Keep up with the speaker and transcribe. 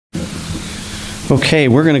Okay,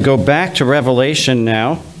 we're going to go back to Revelation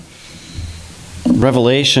now.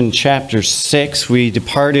 Revelation chapter 6. We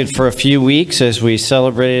departed for a few weeks as we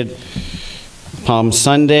celebrated Palm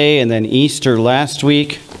Sunday and then Easter last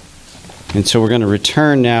week. And so we're going to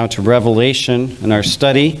return now to Revelation in our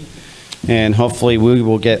study. And hopefully we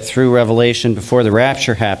will get through Revelation before the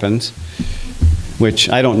rapture happens, which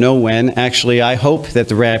I don't know when. Actually, I hope that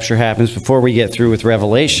the rapture happens before we get through with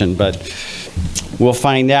Revelation, but we'll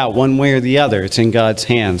find out one way or the other. It's in God's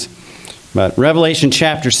hands. But Revelation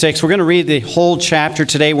chapter 6, we're going to read the whole chapter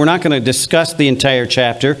today. We're not going to discuss the entire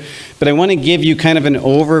chapter, but I want to give you kind of an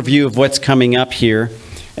overview of what's coming up here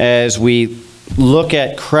as we look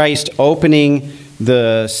at Christ opening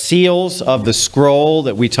the seals of the scroll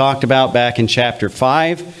that we talked about back in chapter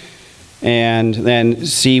 5, and then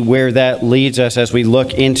see where that leads us as we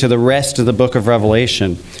look into the rest of the book of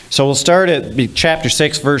Revelation. So we'll start at chapter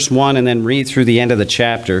 6, verse 1, and then read through the end of the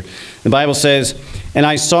chapter. The Bible says, "And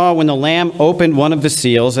I saw when the Lamb opened one of the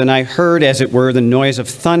seals, and I heard, as it were, the noise of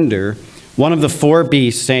thunder, one of the four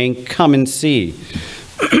beasts saying, 'Come and see.'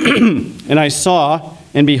 And I saw,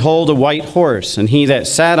 and behold, a white horse, and he that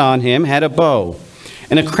sat on him had a bow,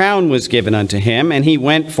 and a crown was given unto him, and he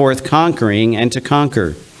went forth conquering and to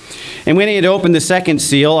conquer. And when he had opened the second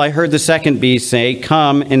seal, I heard the second beast say,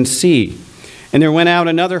 'Come and see.' And there went out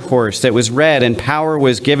another horse that was red, and power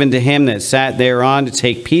was given to him that sat thereon to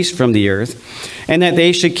take peace from the earth, and that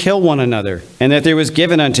they should kill one another, and that there was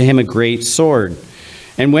given unto him a great sword.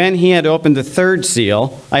 And when he had opened the third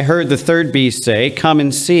seal, I heard the third beast say, 'Come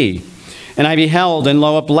and see.' And I beheld, and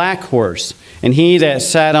lo, a black horse, and he that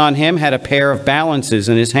sat on him had a pair of balances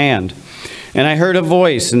in his hand. And I heard a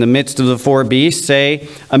voice in the midst of the four beasts say,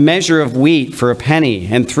 'A measure of wheat for a penny,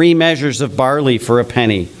 and 3 measures of barley for a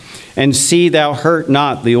penny. And see thou hurt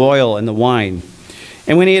not the oil and the wine.'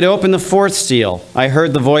 And when he had opened the fourth seal, I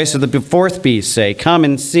heard the voice of the fourth beast say, 'Come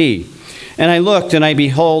and see.' And I looked, and I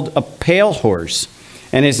behold a pale horse,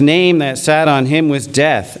 and his name that sat on him was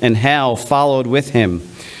Death, and hell followed with him.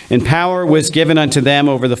 And power was given unto them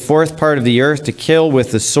over the fourth part of the earth to kill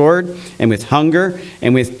with the sword, and with hunger,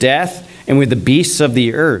 and with death, and with the beasts of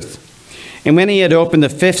the earth. And when he had opened the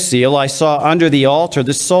fifth seal, I saw under the altar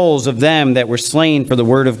the souls of them that were slain for the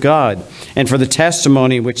word of God, and for the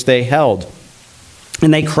testimony which they held.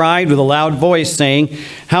 And they cried with a loud voice, saying,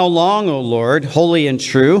 'How long, O Lord, holy and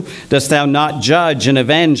true, dost thou not judge and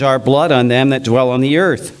avenge our blood on them that dwell on the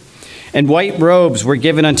earth?' And white robes were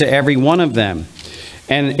given unto every one of them.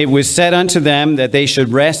 And it was said unto them that they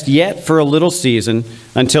should rest yet for a little season,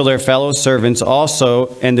 until their fellow servants also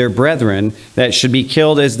and their brethren that should be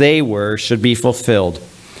killed as they were should be fulfilled.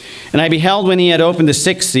 And I beheld when he had opened the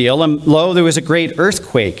sixth seal, and lo, there was a great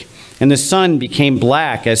earthquake, and the sun became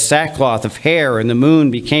black as sackcloth of hair, and the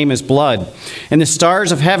moon became as blood. And the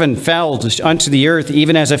stars of heaven fell unto the earth,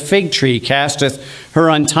 even as a fig tree casteth her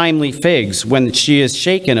untimely figs, when she is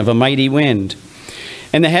shaken of a mighty wind.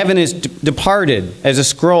 And the heaven is departed as a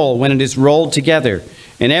scroll when it is rolled together.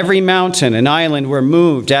 And every mountain and island were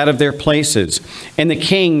moved out of their places. And the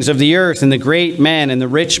kings of the earth, and the great men, and the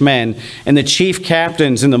rich men, and the chief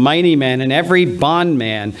captains, and the mighty men, and every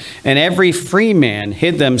bondman, and every free man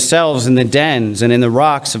hid themselves in the dens and in the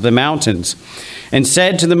rocks of the mountains, and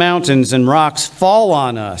said to the mountains and rocks, 'Fall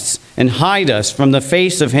on us, and hide us from the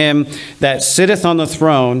face of him that sitteth on the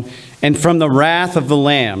throne, and from the wrath of the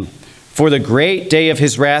Lamb. For the great day of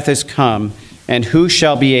his wrath is come, and who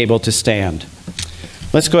shall be able to stand?'"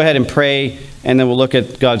 Let's go ahead and pray, and then we'll look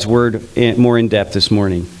at God's word more in depth this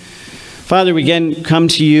morning. Father, we again come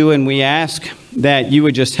to you, and we ask that you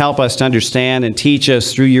would just help us to understand and teach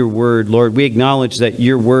us through your word. Lord, we acknowledge that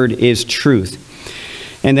your word is truth,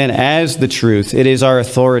 and that as the truth, it is our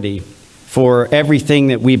authority for everything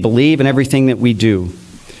that we believe and everything that we do.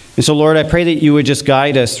 And so, Lord, I pray that you would just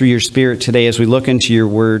guide us through your Spirit today as we look into your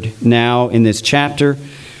word now in this chapter.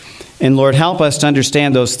 And, Lord, help us to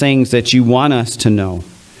understand those things that you want us to know.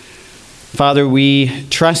 Father, we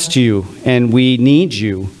trust you and we need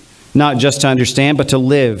you, not just to understand, but to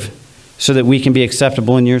live so that we can be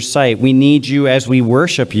acceptable in your sight. We need you as we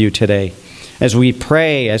worship you today, as we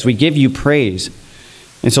pray, as we give you praise.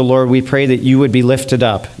 And so, Lord, we pray that you would be lifted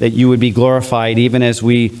up, that you would be glorified even as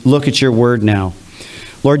we look at your word now.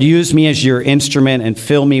 Lord, use me as your instrument and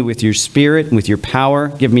fill me with your spirit and with your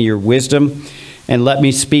power. Give me your wisdom and let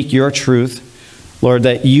me speak your truth. Lord,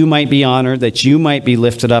 that you might be honored, that you might be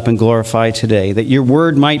lifted up and glorified today, that your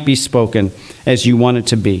word might be spoken as you want it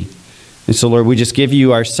to be. And so, Lord, we just give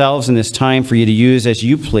you ourselves in this time for you to use as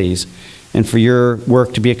you please and for your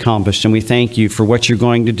work to be accomplished. And we thank you for what you're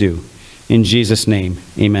going to do. In Jesus' name,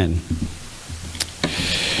 amen.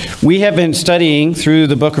 We have been studying through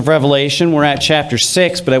the book of Revelation. We're at chapter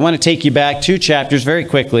 6, but I want to take you back 2 chapters very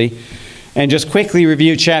quickly and just quickly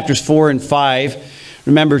review chapters 4 and 5.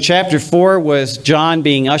 Remember, chapter 4 was John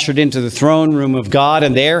being ushered into the throne room of God,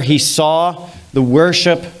 and there he saw the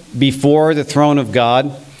worship before the throne of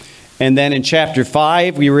God. And then in chapter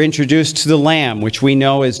 5, we were introduced to the Lamb, which we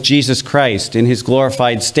know as Jesus Christ in his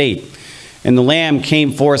glorified state. And the Lamb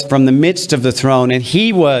came forth from the midst of the throne, and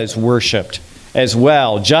he was worshipped as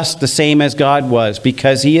well, just the same as God was,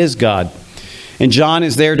 because he is God. And John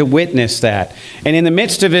is there to witness that. And in the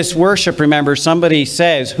midst of this worship, remember, somebody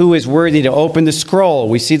says, who is worthy to open the scroll?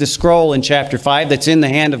 We see the scroll in chapter 5 that's in the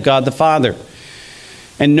hand of God the Father.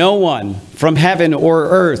 And no one from heaven or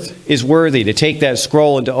earth is worthy to take that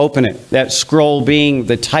scroll and to open it. That scroll being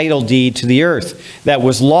the title deed to the earth that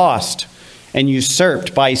was lost and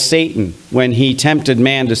usurped by Satan when he tempted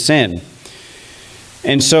man to sin.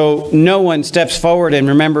 And so no one steps forward. And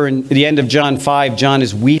remember, in the end of John 5, John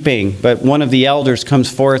is weeping. But one of the elders comes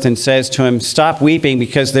forth and says to him, stop weeping,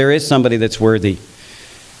 because there is somebody that's worthy.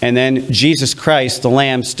 And then Jesus Christ, the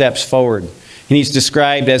Lamb, steps forward. And he's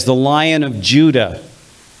described as the Lion of Judah.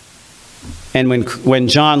 And when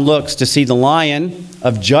John looks to see the Lion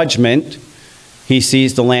of judgment, he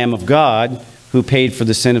sees the Lamb of God who paid for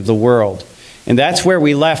the sin of the world. And that's where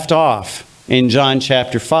we left off in John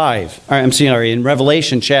chapter 5. I'm sorry, in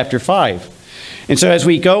Revelation chapter 5. And so as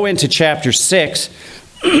we go into chapter 6,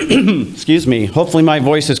 excuse me, hopefully my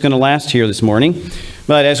voice is going to last here this morning.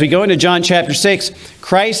 But as we go into John chapter 6,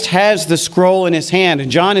 Christ has the scroll in his hand,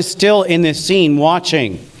 and John is still in this scene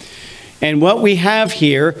watching. And what we have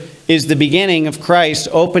here is the beginning of Christ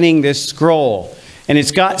opening this scroll. And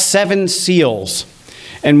it's got 7 seals.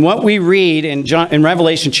 And what we read in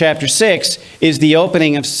Revelation chapter 6 is the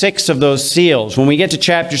opening of 6 of those seals. When we get to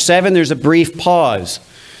chapter 7, there's a brief pause.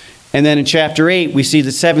 And then in chapter 8, we see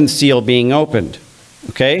the 7th seal being opened.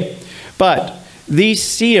 Okay? But these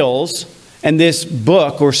seals and this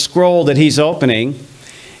book or scroll that he's opening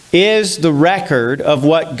is the record of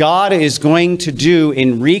what God is going to do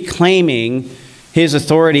in reclaiming his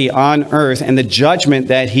authority on earth and the judgment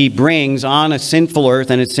that he brings on a sinful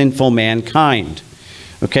earth and a sinful mankind.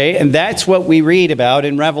 Okay, and that's what we read about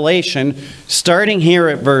in Revelation, starting here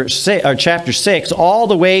at chapter 6, all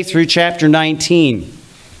the way through chapter 19.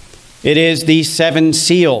 It is these 7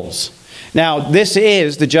 seals. Now, this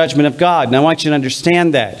is the judgment of God, and I want you to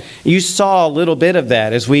understand that. You saw a little bit of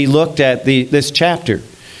that as we looked at this chapter.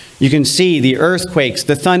 You can see the earthquakes,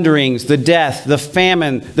 the thunderings, the death, the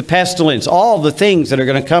famine, the pestilence, all the things that are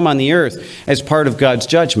going to come on the earth as part of God's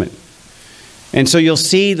judgment. And so you'll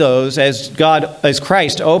see those as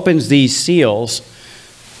Christ opens these seals,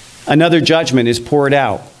 another judgment is poured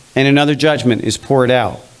out, and another judgment is poured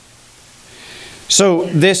out. So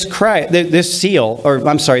this scroll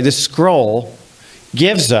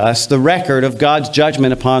gives us the record of God's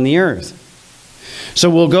judgment upon the earth. So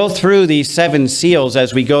we'll go through these 7 seals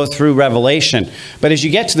as we go through Revelation. But as you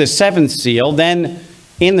get to the 7th seal, then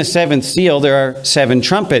in the 7th seal there are 7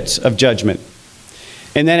 trumpets of judgment.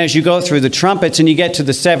 And then as you go through the trumpets and you get to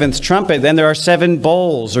the 7th trumpet, then there are 7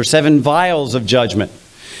 bowls or 7 vials of judgment.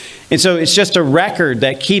 And so it's just a record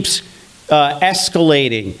that keeps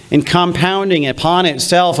escalating and compounding upon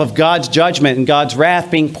itself of God's judgment and God's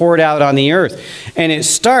wrath being poured out on the earth. And it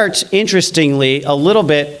starts, interestingly, a little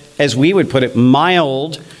bit, as we would put it,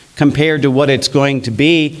 mild compared to what it's going to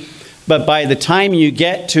be. But by the time you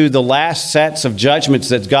get to the last sets of judgments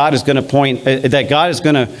that God is going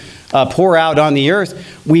to pour out on the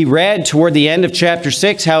earth, we read toward the end of chapter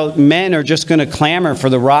 6 how men are just going to clamor for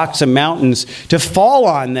the rocks and mountains to fall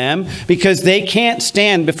on them because they can't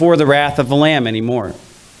stand before the wrath of the Lamb anymore.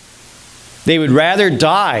 They would rather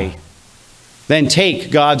die than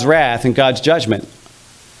take God's wrath and God's judgment.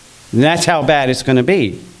 And that's how bad it's going to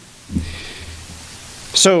be.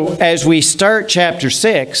 So as we start chapter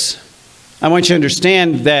 6, I want you to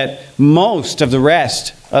understand that most of the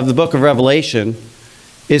rest of the book of Revelation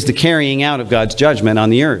is the carrying out of God's judgment on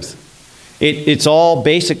the earth. It's all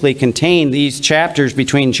basically contained, these chapters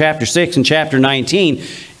between chapter 6 and chapter 19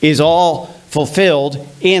 is all fulfilled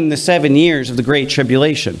in the 7 years of the Great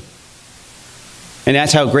Tribulation. And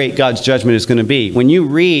that's how great God's judgment is going to be. When you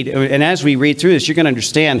read, and as we read through this, you're going to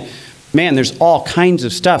understand, man, there's all kinds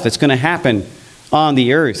of stuff that's going to happen on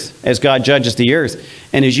the earth as God judges the earth.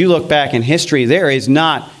 And as you look back in history, there is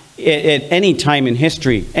not at any time in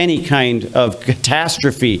history any kind of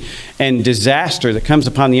catastrophe and disaster that comes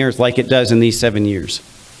upon the earth like it does in these 7 years.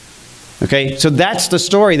 Okay, so that's the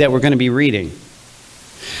story that we're going to be reading.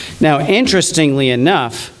 Now, interestingly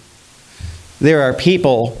enough, there are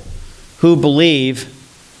people who believe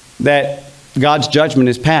that God's judgment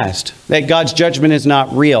is past, that God's judgment is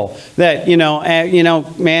not real, that,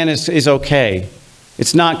 man is okay.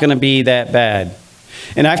 It's not going to be that bad.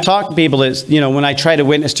 And I've talked to people that, when I try to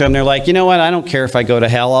witness to them, they're like, you know what, I don't care if I go to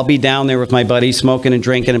hell. I'll be down there with my buddies smoking and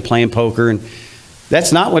drinking and playing poker. And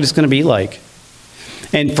that's not what it's going to be like.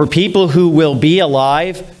 And for people who will be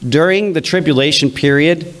alive during the tribulation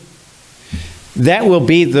period, that will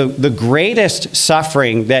be the greatest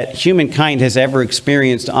suffering that humankind has ever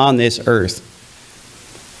experienced on this earth.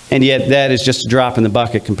 And yet that is just a drop in the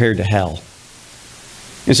bucket compared to hell.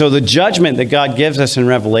 And so the judgment that God gives us in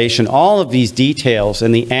Revelation, all of these details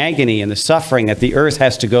and the agony and the suffering that the earth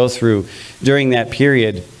has to go through during that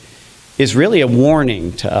period is really a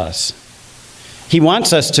warning to us. He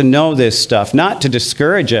wants us to know this stuff, not to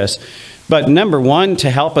discourage us, but number one,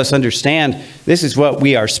 to help us understand this is what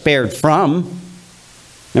we are spared from.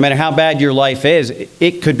 No matter how bad your life is,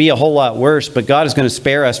 it could be a whole lot worse, but God is going to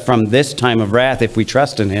spare us from this time of wrath if we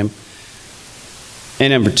trust in Him.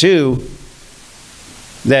 And number two,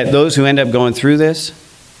 that those who end up going through this,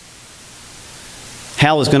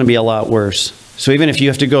 hell is going to be a lot worse. So even if you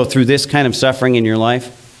have to go through this kind of suffering in your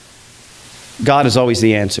life, God is always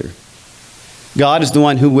the answer. God is the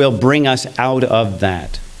one who will bring us out of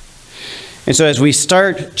that. And so as we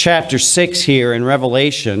start chapter 6 here in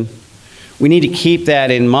Revelation, we need to keep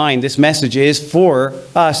that in mind. This message is for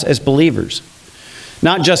us as believers.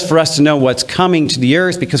 Not just for us to know what's coming to the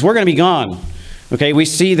earth, because we're going to be gone. Okay, we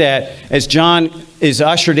see that as John is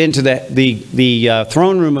ushered into the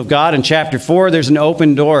throne room of God in chapter 4, there's an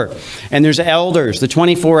open door. And there's elders, the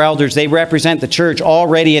 24 elders, they represent the church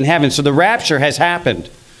already in heaven. So the rapture has happened.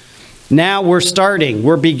 Now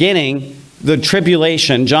we're beginning the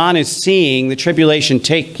tribulation. John is seeing the tribulation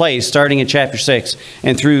take place starting in chapter 6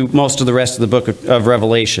 and through most of the rest of the book of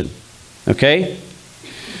Revelation. Okay?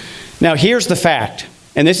 Now here's the fact,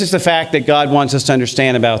 and this is the fact that God wants us to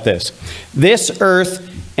understand about this. This earth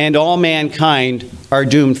and all mankind are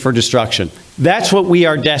doomed for destruction. That's what we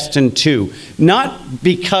are destined to. Not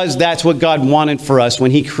because that's what God wanted for us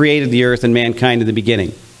when He created the earth and mankind in the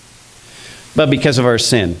beginning, but because of our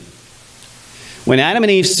sin. When Adam and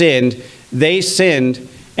Eve sinned, they sinned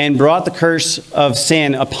and brought the curse of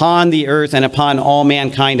sin upon the earth and upon all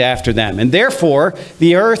mankind after them. And therefore,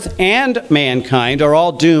 the earth and mankind are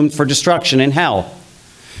all doomed for destruction in hell.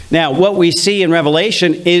 Now, what we see in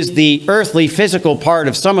Revelation is the earthly, physical part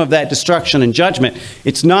of some of that destruction and judgment.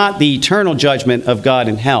 It's not the eternal judgment of God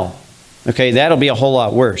in hell. Okay, that'll be a whole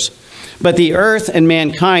lot worse. But the earth and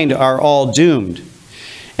mankind are all doomed.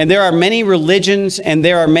 And there are many religions and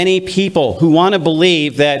there are many people who want to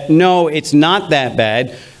believe that, no, it's not that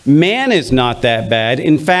bad. Man is not that bad.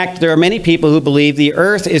 In fact, there are many people who believe the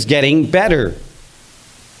earth is getting better.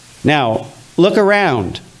 Now, look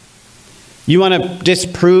around. You want to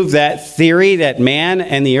disprove that theory that man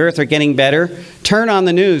and the earth are getting better? Turn on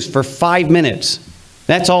the news for 5 minutes.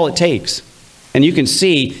 That's all it takes. And you can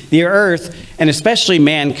see the earth, and especially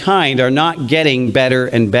mankind, are not getting better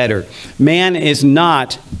and better. Man is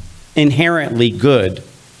not inherently good.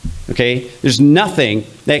 Okay? There's nothing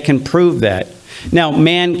that can prove that. Now,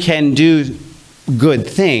 man can do good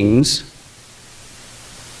things,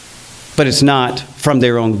 but it's not from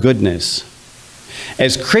their own goodness.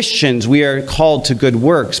 As Christians, we are called to good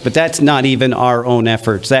works, but that's not even our own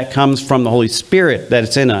efforts. That comes from the Holy Spirit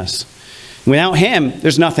that's in us. Without Him,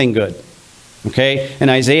 there's nothing good. Okay? And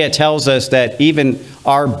Isaiah tells us that even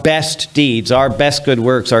our best deeds, our best good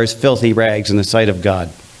works are as filthy rags in the sight of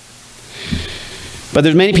God. But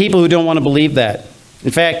there's many people who don't want to believe that.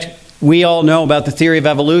 In fact, we all know about the theory of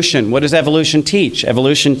evolution. What does evolution teach?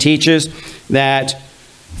 Evolution teaches that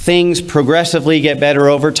things progressively get better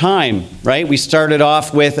over time, right? We started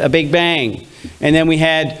off with a big bang, and then we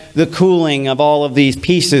had the cooling of all of these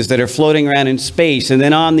pieces that are floating around in space, and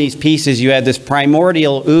then on these pieces you had this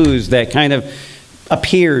primordial ooze that kind of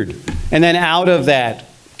appeared, and then out of that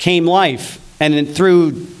came life, and then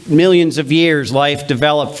through millions of years life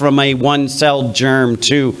developed from a one-celled germ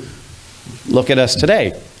to look at us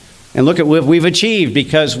today, and look at what we've achieved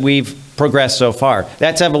because we've progressed so far.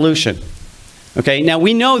 That's evolution. Okay, now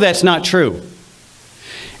we know that's not true.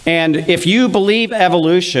 And if you believe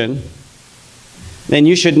evolution, then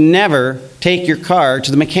you should never take your car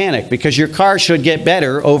to the mechanic because your car should get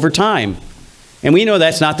better over time. And we know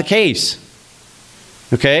that's not the case.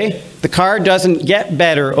 Okay? The car doesn't get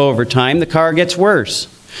better over time, the car gets worse.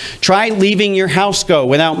 Try leaving your house go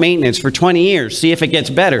without maintenance for 20 years. See if it gets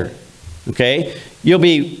better. Okay? You'll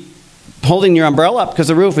be holding your umbrella up because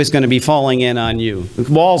the roof is going to be falling in on you.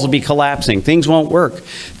 The walls will be collapsing. Things won't work.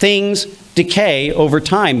 Things decay over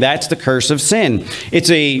time. That's the curse of sin. It's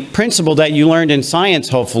a principle that you learned in science,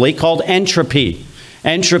 hopefully, called entropy.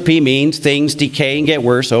 Entropy means things decay and get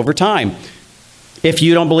worse over time. If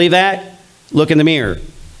you don't believe that, look in the mirror.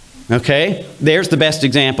 Okay? There's the best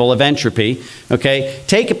example of entropy. Okay?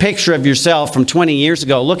 Take a picture of yourself from 20 years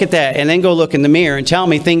ago. Look at that, and then go look in the mirror and tell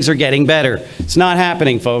me things are getting better. It's not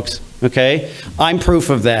happening, folks. Okay? I'm proof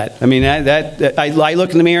of that. I mean, I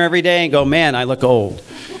look in the mirror every day and go, man, I look old.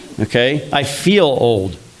 Okay? I feel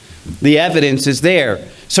old. The evidence is there.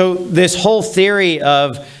 So this whole theory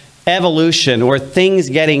of evolution or things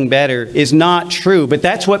getting better is not true, but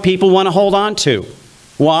that's what people want to hold on to.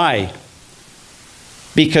 Why?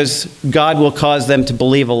 Because God will cause them to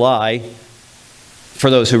believe a lie for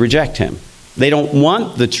those who reject him. They don't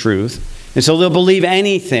want the truth, and so they'll believe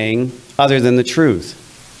anything other than the truth.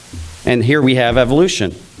 And here we have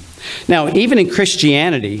evolution. Now, even in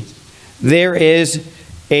Christianity, there is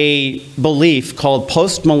a belief called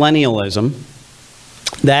postmillennialism.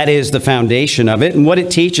 That is the foundation of it. And what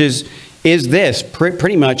it teaches is this,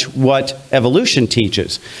 pretty much what evolution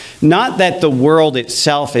teaches. Not that the world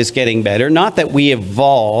itself is getting better, not that we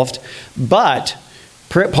evolved, but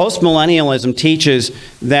postmillennialism teaches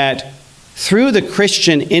that through the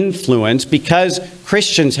Christian influence, because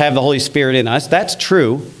Christians have the Holy Spirit in us, that's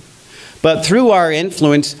true, but through our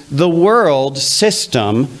influence, the world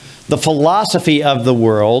system, the philosophy of the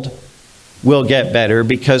world will get better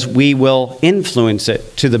because we will influence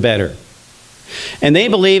it to the better. And they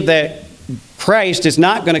believe that Christ is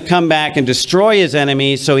not going to come back and destroy his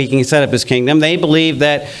enemies so he can set up his kingdom. They believe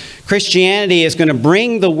that Christianity is going to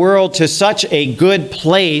bring the world to such a good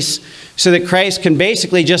place so that Christ can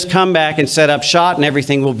basically just come back and set up shop and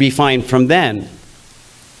everything will be fine from then.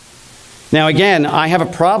 Now again, I have a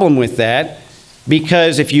problem with that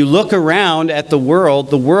because if you look around at the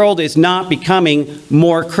world is not becoming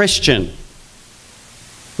more Christian.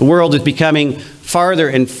 The world is becoming farther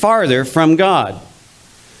and farther from God.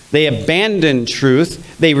 They abandon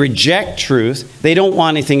truth. They reject truth. They don't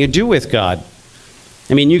want anything to do with God.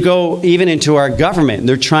 I mean, you go even into our government.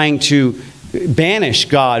 They're trying to banish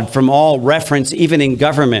God from all reference, even in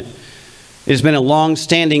government. It has been a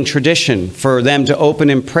long-standing tradition for them to open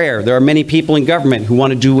in prayer. There are many people in government who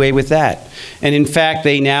want to do away with that. And in fact,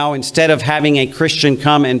 they now, instead of having a Christian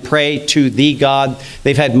come and pray to the God,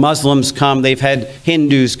 they've had Muslims come, they've had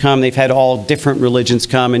Hindus come, they've had all different religions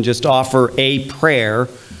come and just offer a prayer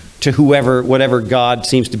to whoever, whatever God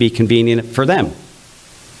seems to be convenient for them.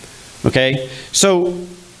 Okay? So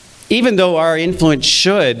even though our influence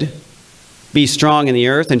should be strong in the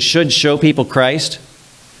earth and should show people Christ,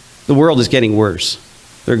 the world is getting worse.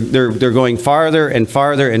 They're going farther and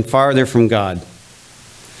farther and farther from God.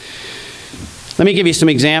 Let me give you some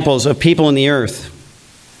examples of people in the earth.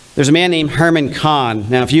 There's a man named Herman Kahn.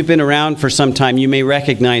 Now, if you've been around for some time, you may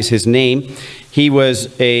recognize his name. He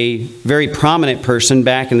was a very prominent person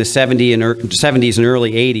back in the 70s and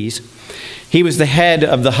early 80s. He was the head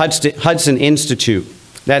of the Hudson Institute.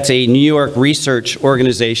 That's a New York research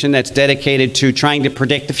organization that's dedicated to trying to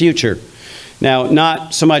predict the future. Now,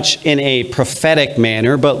 not so much in a prophetic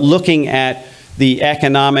manner, but looking at the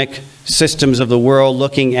economic systems of the world,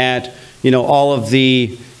 looking at, all of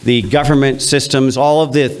the government systems, all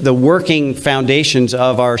of the working foundations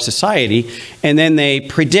of our society, and then they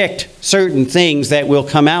predict certain things that will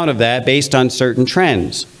come out of that based on certain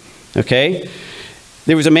trends. Okay?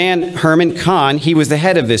 There was a man, Herman Kahn. He was the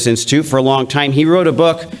head of this institute for a long time. He wrote a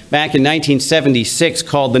book back in 1976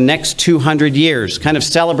 called The Next 200 Years, kind of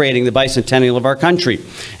celebrating the bicentennial of our country.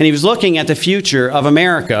 And he was looking at the future of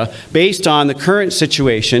America based on the current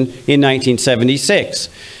situation in 1976.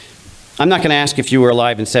 I'm not going to ask if you were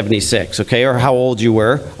alive in 76, okay, or how old you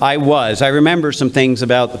were. I was. I remember some things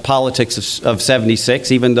about the politics of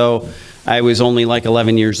 76, even though I was only like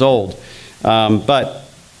 11 years old. We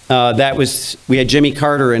had Jimmy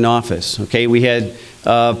Carter in office, okay? We had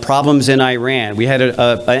problems in Iran. We had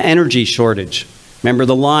an energy shortage. Remember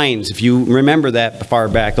the lines, if you remember that far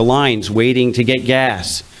back, the lines waiting to get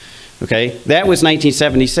gas, okay? That was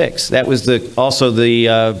 1976. That was also the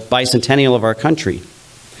bicentennial of our country.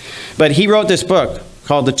 But he wrote this book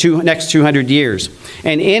called The Next 200 Years.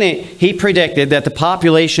 And in it, he predicted that the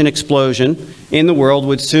population explosion in the world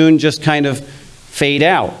would soon just kind of fade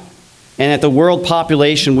out, and that the world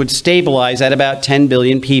population would stabilize at about 10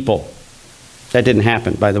 billion people. That didn't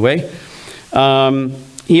happen, by the way.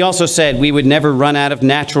 He also said we would never run out of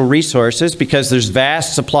natural resources because there's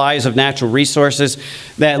vast supplies of natural resources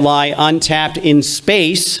that lie untapped in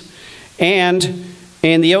space and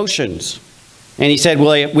in the oceans. And he said,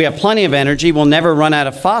 well, we have plenty of energy. We'll never run out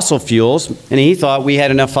of fossil fuels. And he thought we had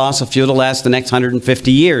enough fossil fuel to last the next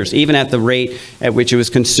 150 years, even at the rate at which it was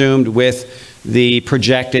consumed with the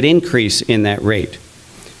projected increase in that rate.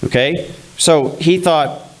 Okay? So he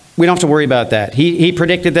thought, we don't have to worry about that. He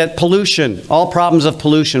predicted that pollution, all problems of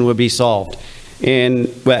pollution would be solved.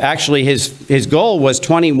 And well, actually, his goal was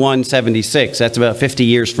 2176. That's about 50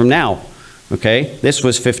 years from now. Okay? This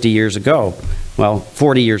was 50 years ago. Well,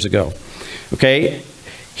 40 years ago. Okay?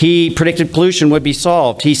 He predicted pollution would be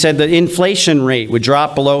solved. He said the inflation rate would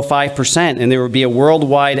drop below 5% and there would be a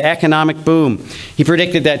worldwide economic boom. He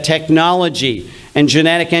predicted that technology and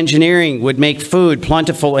genetic engineering would make food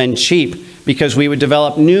plentiful and cheap because we would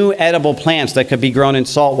develop new edible plants that could be grown in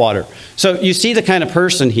salt water. So you see the kind of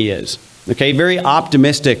person he is. Okay? Very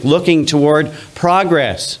optimistic, looking toward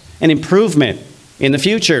progress and improvement in the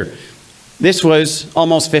future. This was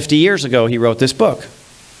almost 50 years ago he wrote this book.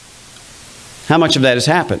 How much of that has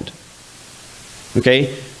happened?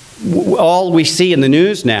 Okay? All we see in the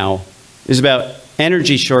news now is about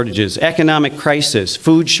energy shortages, economic crisis,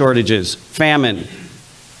 food shortages, famine.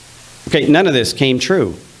 Okay, none of this came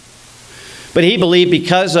true. But he believed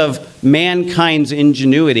because of mankind's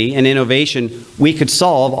ingenuity and innovation, we could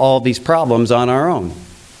solve all of these problems on our own.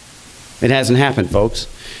 It hasn't happened, folks.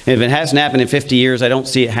 And if it hasn't happened in 50 years, I don't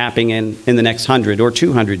see it happening in the next 100 or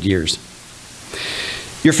 200 years.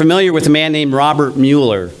 You're familiar with a man named Robert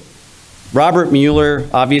Mueller. Robert Mueller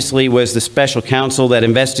obviously was the special counsel that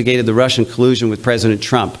investigated the Russian collusion with President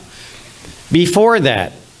Trump. Before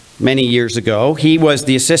that, many years ago, he was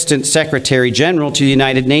the Assistant Secretary General to the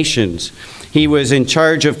United Nations. He was in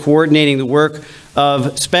charge of coordinating the work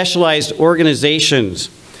of specialized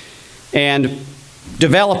organizations and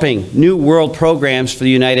developing new world programs for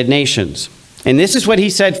the United Nations. And this is what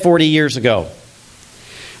he said 40 years ago.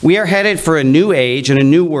 We are headed for a new age and a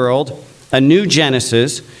new world, a new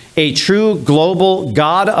Genesis, a true global,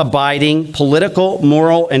 God-abiding, political,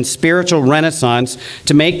 moral, and spiritual renaissance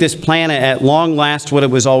to make this planet at long last what it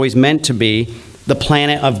was always meant to be, the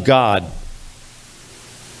planet of God.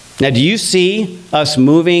 Now, do you see us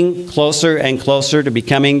moving closer and closer to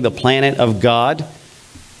becoming the planet of God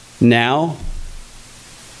now?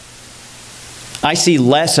 I see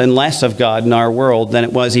less and less of God in our world than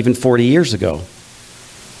it was even 40 years ago.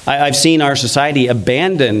 I've seen our society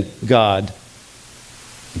abandon God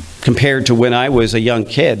compared to when I was a young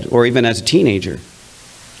kid or even as a teenager.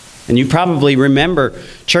 And you probably remember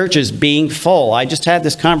churches being full. I just had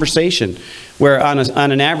this conversation where on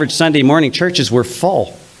an average Sunday morning, churches were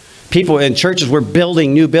full. People in churches were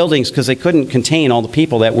building new buildings because they couldn't contain all the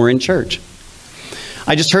people that were in church.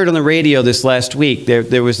 I just heard on the radio this last week,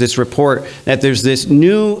 there was this report that there's this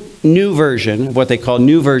new version, what they call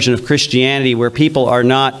new version of Christianity, where people are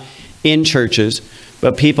not in churches,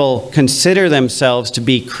 but people consider themselves to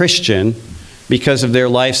be Christian because of their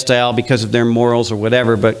lifestyle, because of their morals or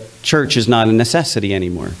whatever, but church is not a necessity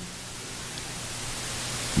anymore.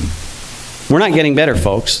 We're not getting better,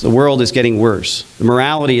 folks. The world is getting worse. The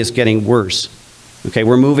morality is getting worse. Okay,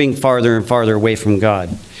 we're moving farther and farther away from God.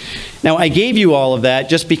 Now, I gave you all of that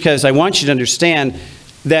just because I want you to understand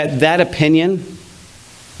that that opinion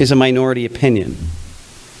is a minority opinion.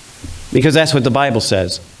 Because that's what the Bible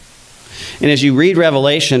says. And as you read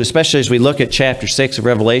Revelation, especially as we look at chapter 6 of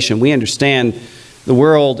Revelation, we understand the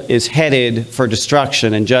world is headed for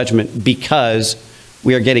destruction and judgment because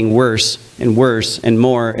we are getting worse and worse and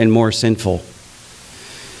more sinful.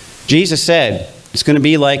 Jesus said it's going to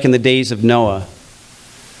be like in the days of Noah,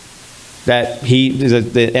 that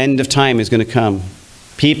the end of time is going to come.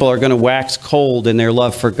 People are going to wax cold in their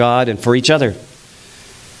love for God and for each other.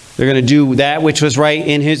 They're going to do that which was right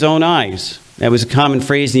in his own eyes. That was a common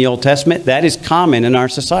phrase in the Old Testament. That is common in our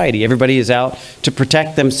society. Everybody is out to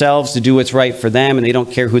protect themselves, to do what's right for them, and they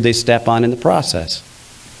don't care who they step on in the process.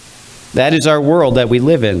 That is our world that we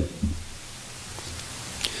live in.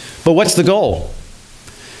 But what's the goal?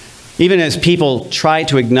 Even as people try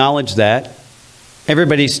to acknowledge that,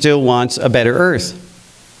 everybody still wants a better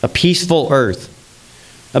earth, a peaceful earth,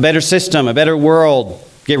 a better system, a better world.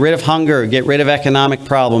 Get rid of hunger, get rid of economic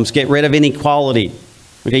problems, get rid of inequality.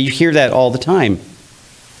 Okay, you hear that all the time.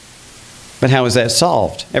 But how is that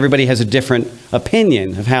solved? Everybody has a different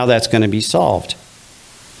opinion of how that's going to be solved.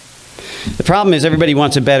 The problem is everybody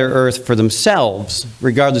wants a better earth for themselves,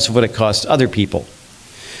 regardless of what it costs other people.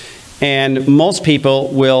 And most people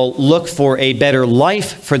will look for a better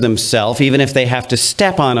life for themselves, even if they have to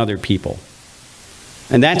step on other people.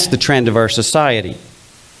 And that's the trend of our society.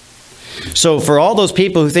 So for all those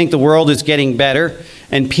people who think the world is getting better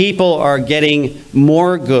and people are getting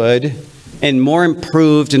more good and more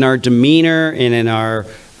improved in our demeanor and in our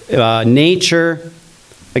nature.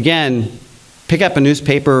 Again, pick up a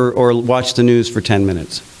newspaper or watch the news for 10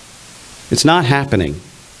 minutes. It's not happening.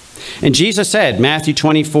 And Jesus said, Matthew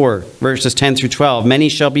 24, verses 10 through 12, many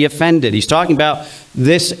shall be offended. He's talking about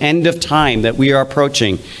this end of time that we are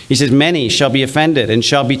approaching. He says, many shall be offended and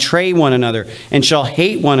shall betray one another and shall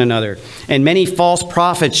hate one another. And many false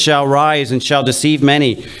prophets shall rise and shall deceive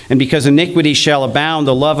many. And because iniquity shall abound,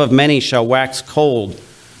 the love of many shall wax cold.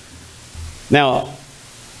 Now,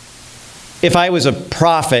 if I was a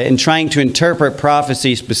prophet and trying to interpret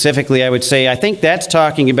prophecy specifically, I would say, I think that's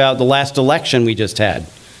talking about the last election we just had.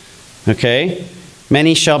 Okay?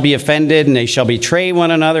 Many shall be offended, and they shall betray one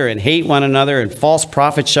another and hate one another, and false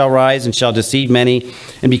prophets shall rise and shall deceive many.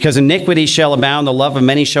 And because iniquity shall abound, the love of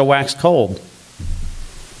many shall wax cold.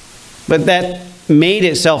 But that made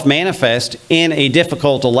itself manifest in a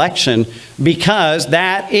difficult election because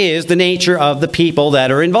that is the nature of the people that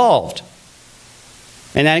are involved.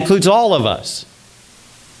 And that includes all of us.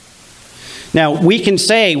 Now, we can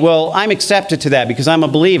say, well, I'm accepted to that because I'm a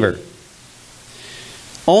believer.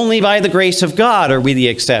 Only by the grace of God are we the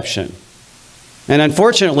exception. And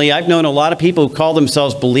unfortunately, I've known a lot of people who call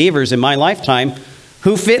themselves believers in my lifetime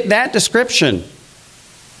who fit that description.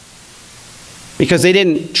 Because they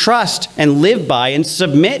didn't trust and live by and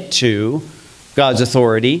submit to God's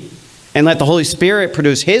authority and let the Holy Spirit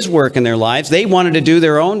produce His work in their lives. They wanted to do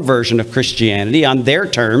their own version of Christianity on their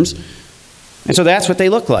terms. And so that's what they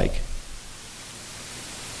look like.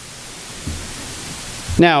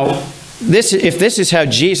 Now, if this is how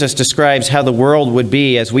Jesus describes how the world would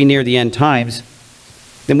be as we near the end times,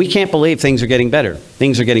 then we can't believe things are getting better.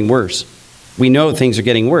 Things are getting worse. We know things are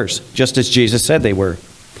getting worse, just as Jesus said they were.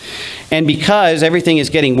 And because everything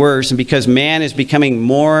is getting worse, and because man is becoming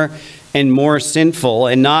more and more sinful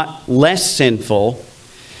and not less sinful,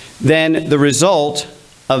 then the result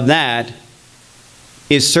of that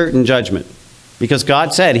is certain judgment. Because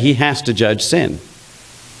God said He has to judge sin.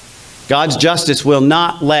 God's justice will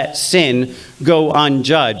not let sin go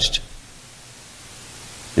unjudged.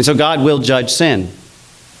 And so God will judge sin.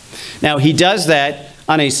 Now, He does that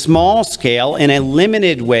on a small scale, in a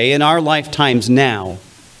limited way, in our lifetimes now.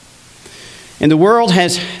 And the world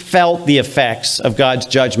has felt the effects of God's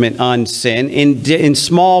judgment on sin in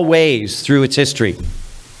small ways through its history.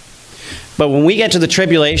 But when we get to the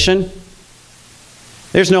tribulation,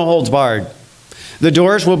 there's no holds barred. The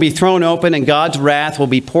doors will be thrown open and God's wrath will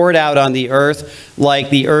be poured out on the earth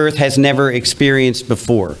like the earth has never experienced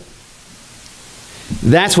before.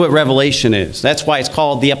 That's what Revelation is. That's why it's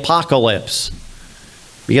called the Apocalypse,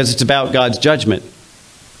 because it's about God's judgment.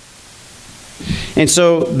 And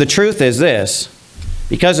so the truth is this: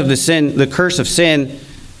 because of the sin, the curse of sin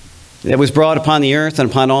that was brought upon the earth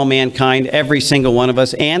and upon all mankind, every single one of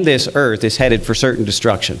us and this earth is headed for certain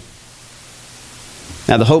destruction.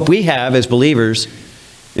 Now, the hope we have as believers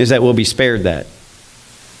is that we'll be spared that,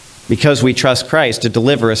 because we trust Christ to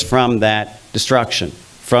deliver us from that destruction,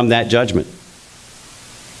 from that judgment.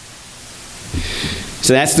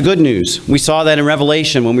 So that's the good news. We saw that in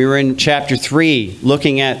Revelation when we were in chapter 3,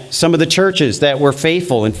 looking at some of the churches that were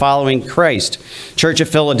faithful in following Christ. Church of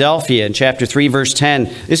Philadelphia in chapter 3, verse 10.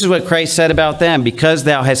 This is what Christ said about them: because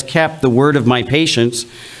thou hast kept the word of my patience,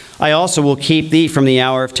 I also will keep thee from the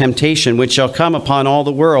hour of temptation, which shall come upon all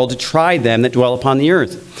the world to try them that dwell upon the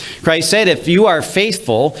earth. Christ said, if you are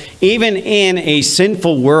faithful, even in a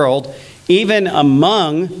sinful world, even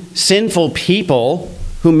among sinful people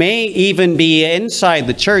who may even be inside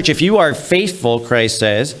the church, if you are faithful, Christ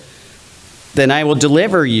says, then I will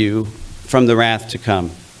deliver you from the wrath to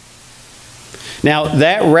come. Now,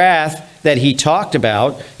 that wrath that he talked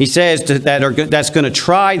about, he says that's going to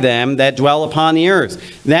try them that dwell upon the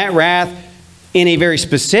earth. That wrath, in a very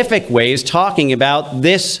specific way, is talking about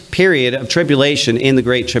this period of tribulation in the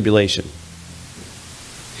Great Tribulation.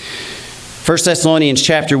 1 Thessalonians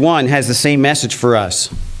chapter 1 has the same message for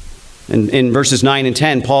us. In verses 9 and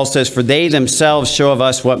 10, Paul says, for they themselves show of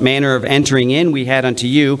us what manner of entering in we had unto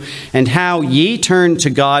you, and how ye turned to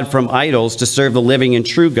God from idols to serve the living and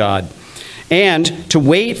true God, and to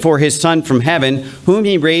wait for his Son from heaven, whom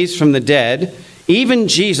he raised from the dead, even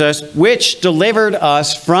Jesus, which delivered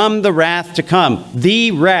us from the wrath to come.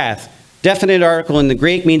 The wrath. Definite article in the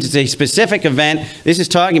Greek means it's a specific event. This is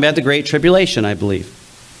talking about the Great Tribulation, I believe.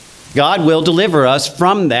 God will deliver us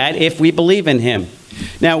from that if we believe in him.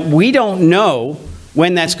 Now, we don't know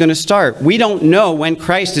when that's going to start. We don't know when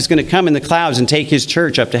Christ is going to come in the clouds and take his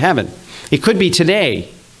church up to heaven. It could be today.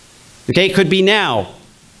 Okay, it could be now.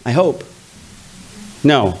 I hope.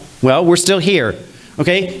 No. Well, we're still here.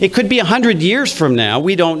 Okay, it could be 100 years from now.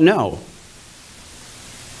 We don't know.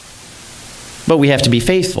 But we have to be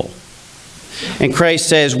faithful. And Christ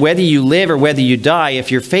says, whether you live or whether you die,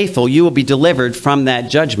 if you're faithful, you will be delivered from that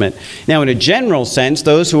judgment. Now, in a general sense,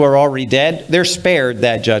 those who are already dead, they're spared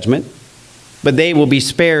that judgment, but they will be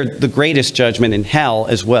spared the greatest judgment in hell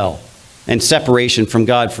as well, and separation from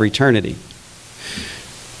God for eternity.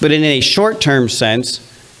 But in a short-term sense,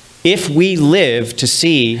 if we live to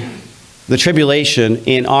see the tribulation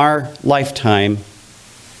in our lifetime,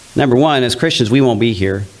 number one, as Christians, we won't be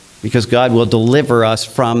here because God will deliver us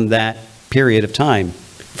from that period of time,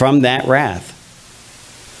 from that wrath.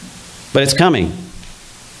 But it's coming.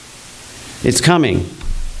 It's coming.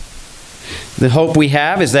 The hope we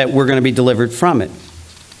have is that we're going to be delivered from it.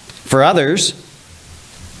 For others,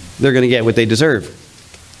 they're going to get what they deserve.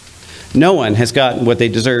 No one has gotten what they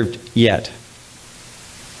deserved yet.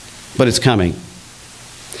 But it's coming.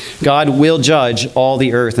 God will judge all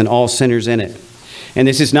the earth and all sinners in it. And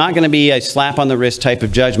this is not going to be a slap on the wrist type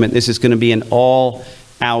of judgment. This is going to be an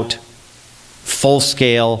all-out,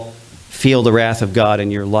 full-scale, feel the wrath of God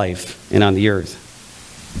in your life and on the earth.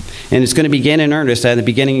 And it's going to begin in earnest at the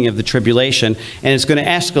beginning of the tribulation, and it's going to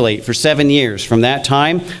escalate for 7 years from that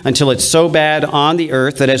time until it's so bad on the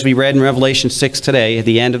earth that, as we read in Revelation 6 today, at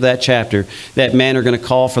the end of that chapter, that men are going to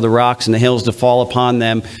call for the rocks and the hills to fall upon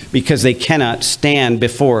them because they cannot stand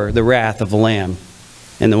before the wrath of the Lamb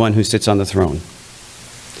and the one who sits on the throne.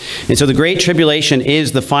 And so the Great Tribulation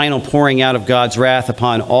is the final pouring out of God's wrath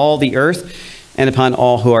upon all the earth and upon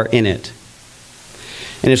all who are in it.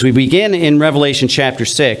 And as we begin in Revelation chapter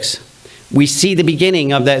 6, we see the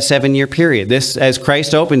beginning of that 7-year period. This, as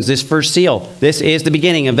Christ opens this first seal, this is the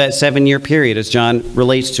beginning of that 7-year period as John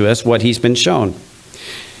relates to us what he's been shown.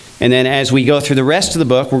 And then as we go through the rest of the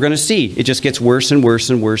book, we're going to see it just gets worse and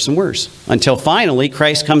worse and worse and worse until finally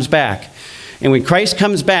Christ comes back. And when Christ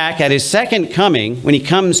comes back at his second coming, when he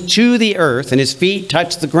comes to the earth and his feet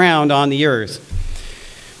touch the ground on the earth,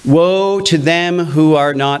 woe to them who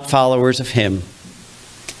are not followers of him.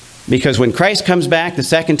 Because when Christ comes back the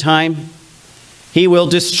second time, he will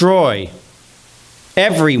destroy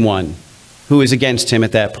everyone who is against him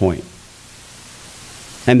at that point.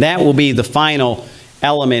 And that will be the final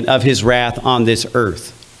element of his wrath on this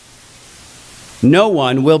earth. No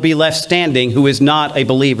one will be left standing who is not a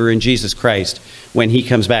believer in Jesus Christ when he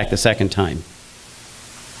comes back the second time.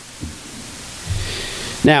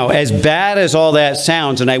 Now, as bad as all that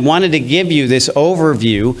sounds, and I wanted to give you this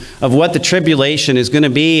overview of what the tribulation is going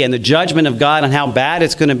to be and the judgment of God and how bad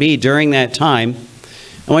it's going to be during that time,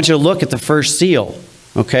 I want you to look at the first seal,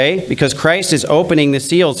 okay? Because Christ is opening the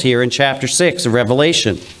seals here in chapter 6 of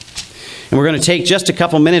Revelation. And we're going to take just a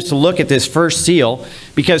couple minutes to look at this first seal,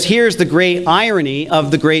 because here's the great irony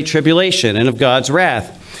of the Great Tribulation and of God's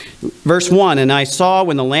wrath. Verse 1, and I saw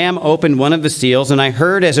when the Lamb opened one of the seals, and I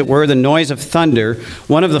heard as it were the noise of thunder,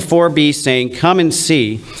 one of the 4 beasts saying, Come and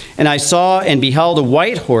see. And I saw and beheld a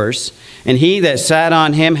white horse, and he that sat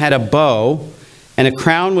on him had a bow, and a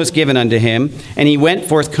crown was given unto him, and he went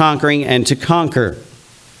forth conquering and to conquer.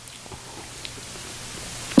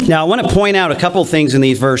 Now, I want to point out a couple things in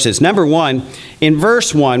these verses. Number one, in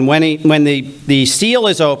verse 1, when the seal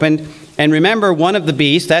is opened, and remember, one of the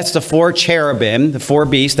beasts, that's the 4 cherubim, the 4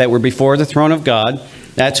 beasts that were before the throne of God.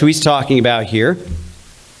 That's who he's talking about here.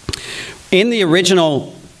 In the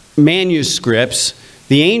original manuscripts,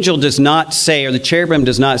 the angel does not say, or the cherubim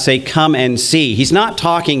does not say, come and see. He's not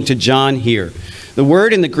talking to John here. The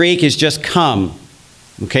word in the Greek is just come.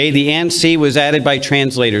 Okay, the and see was added by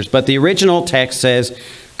translators, but the original text says,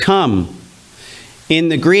 come. In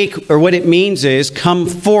the Greek, or what it means is, come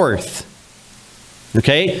forth.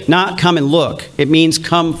 Okay? Not come and look. It means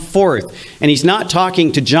come forth. And he's not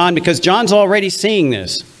talking to John because John's already seeing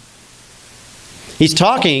this. He's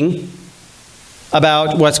talking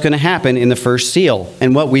about what's going to happen in the first seal.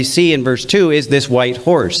 And what we see in verse 2 is this white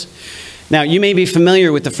horse. Now, you may be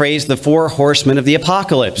familiar with the phrase, the 4 horsemen of the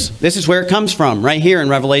apocalypse. This is where it comes from, right here in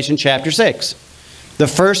Revelation chapter 6. The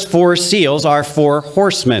first 4 seals are 4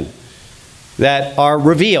 horsemen that are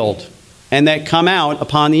revealed and that come out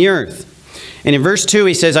upon the earth. And in verse 2,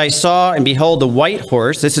 he says, I saw and behold the white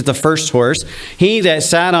horse. This is the first horse. He that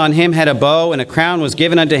sat on him had a bow, and a crown was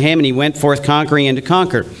given unto him, and he went forth conquering and to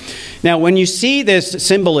conquer. Now, when you see this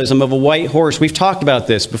symbolism of a white horse, we've talked about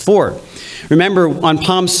this before. Remember, on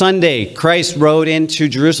Palm Sunday, Christ rode into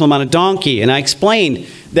Jerusalem on a donkey, and I explained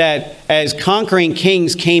that as conquering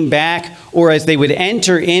kings came back, or as they would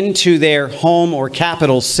enter into their home or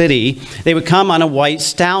capital city, they would come on a white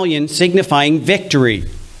stallion, signifying victory.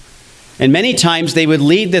 And many times they would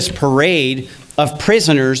lead this parade of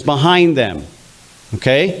prisoners behind them.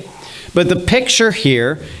 Okay? But the picture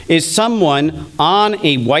here is someone on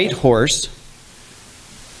a white horse,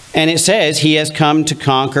 and it says he has come to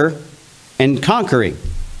conquer and conquering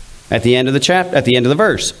at the end of the chapter, at the end of the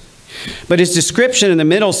verse. But his description in the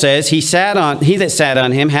middle says, he that sat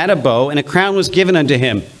on him had a bow, and a crown was given unto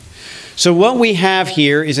him. So what we have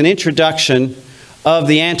here is an introduction of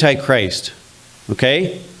the Antichrist.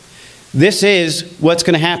 Okay? This is what's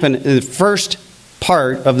going to happen in the first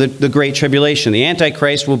part of the Great Tribulation. The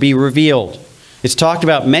Antichrist will be revealed. It's talked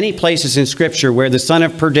about many places in Scripture where the son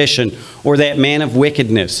of perdition or that man of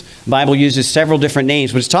wickedness. The Bible uses several different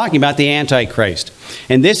names, but it's talking about the Antichrist.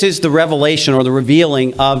 And this is the revelation or the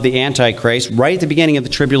revealing of the Antichrist right at the beginning of the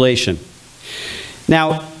tribulation.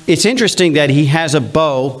 Now, it's interesting that he has a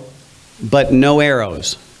bow, but no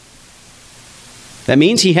arrows. That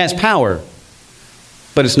means he has power,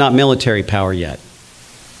 but it's not military power yet.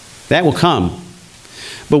 That will come.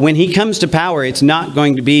 But when he comes to power, it's not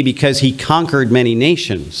going to be because he conquered many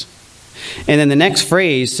nations. And then the next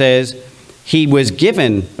phrase says, he was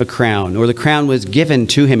given a crown, or the crown was given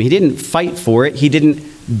to him. He didn't fight for it. He didn't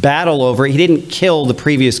battle over it. He didn't kill the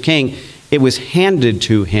previous king. It was handed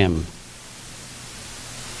to him.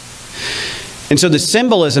 And so the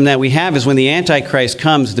symbolism that we have is when the Antichrist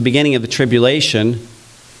comes at the beginning of the tribulation,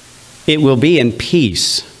 it will be in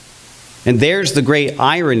peace. And there's the great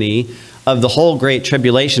irony of the whole Great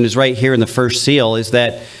Tribulation is right here in the first seal, is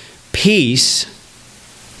that peace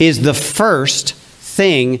is the first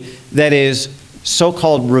thing that is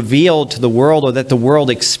so-called revealed to the world, or that the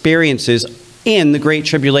world experiences in the Great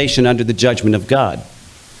Tribulation under the judgment of God.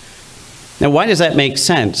 Now, why does that make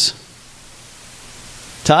sense?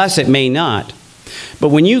 To us, it may not. But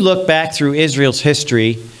when you look back through Israel's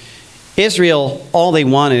history, Israel, all they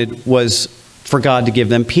wanted was for God to give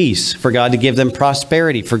them peace, for God to give them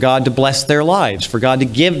prosperity, for God to bless their lives, for God to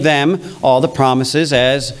give them all the promises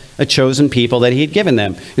as a chosen people that he had given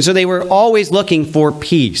them. And so they were always looking for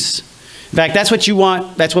peace. In fact, that's what you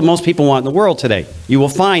want. That's what most people want in the world today. You will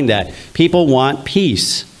find that. People want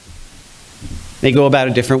peace. They go about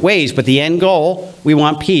it different ways, but the end goal, we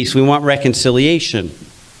want peace. We want reconciliation.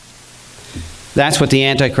 That's what the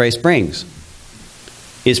Antichrist brings,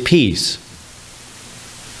 is peace.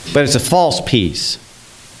 But it's a false peace.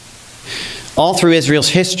 All through Israel's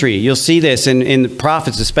history, you'll see this in the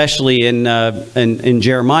prophets, especially in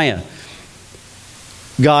Jeremiah.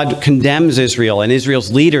 God condemns Israel, and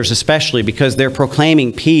Israel's leaders especially, because they're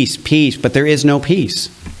proclaiming peace, peace, but there is no peace.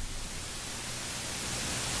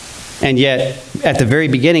 And yet, at the very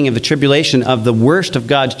beginning of the tribulation, of the worst of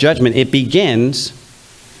God's judgment, it begins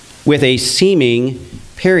with a seeming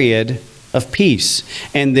period of peace.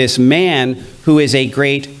 And this man who is a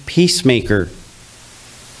great peacemaker.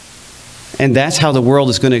 And that's how the world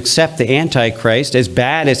is going to accept the Antichrist, as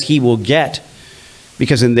bad as he will get.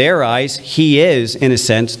 Because in their eyes, he is, in a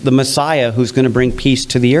sense, the Messiah who's going to bring peace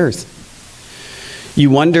to the earth.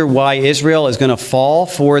 You wonder why Israel is going to fall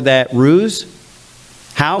for that ruse?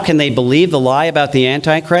 How can they believe the lie about the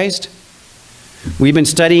Antichrist? We've been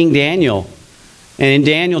studying Daniel. And in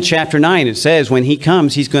Daniel chapter 9, it says when he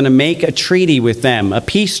comes, he's going to make a treaty with them, a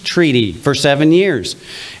peace treaty for 7 years.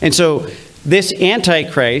 And so this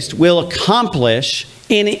Antichrist will accomplish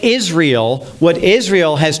in Israel what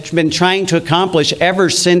Israel has been trying to accomplish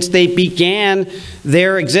ever since they began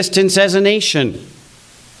their existence as a nation.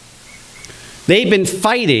 They've been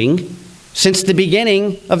fighting since the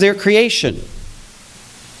beginning of their creation.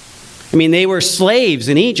 I mean, they were slaves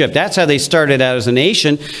in Egypt. That's how they started out as a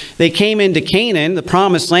nation. They came into Canaan, the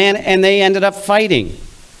promised land, and they ended up fighting.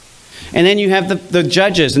 And then you have the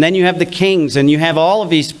judges, and then you have the kings, and you have all of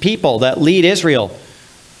these people that lead Israel.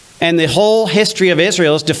 And the whole history of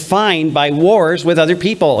Israel is defined by wars with other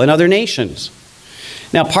people and other nations.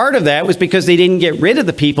 Now, part of that was because they didn't get rid of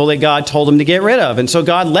the people that God told them to get rid of. And so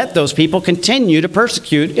God let those people continue to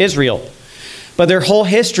persecute Israel. But their whole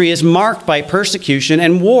history is marked by persecution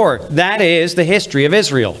and war. That is the history of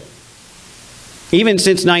Israel. Even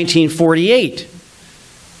since 1948,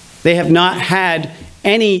 they have not had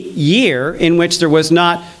any year in which there was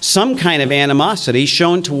not some kind of animosity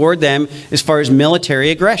shown toward them as far as military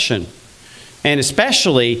aggression. And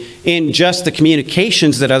especially in just the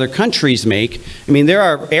communications that other countries make. I mean, there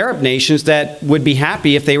are Arab nations that would be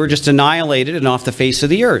happy if they were just annihilated and off the face of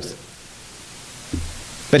the earth.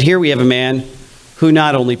 But here we have a man who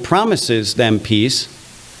not only promises them peace,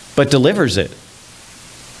 but delivers it.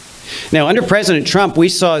 Now, under President Trump, we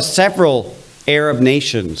saw several Arab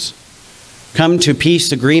nations come to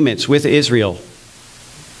peace agreements with Israel.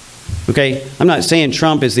 Okay, I'm not saying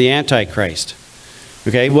Trump is the Antichrist.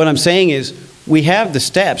 Okay, what I'm saying is we have the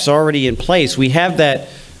steps already in place. We have that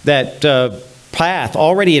path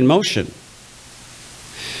already in motion.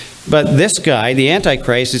 But this guy, the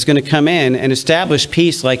Antichrist, is going to come in and establish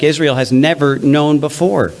peace like Israel has never known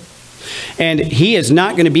before. And he is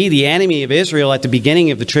not going to be the enemy of Israel at the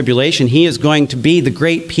beginning of the tribulation. He is going to be the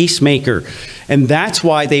great peacemaker. And that's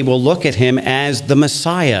why they will look at him as the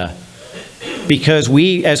Messiah. Because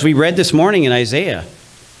as we read this morning in Isaiah,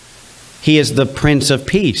 he is the Prince of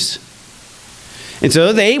Peace. And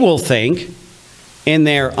so they will think, in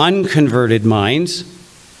their unconverted minds,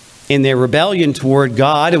 in their rebellion toward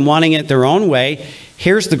God and wanting it their own way,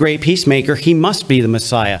 here's the great peacemaker. He must be the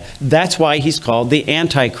Messiah. That's why he's called the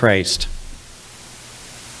Antichrist.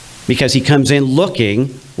 Because he comes in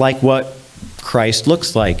looking like what Christ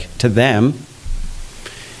looks like to them.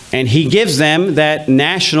 And he gives them that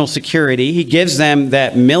national security. He gives them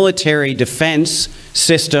that military defense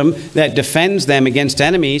system that defends them against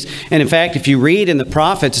enemies. And in fact, if you read in the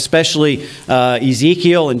prophets, especially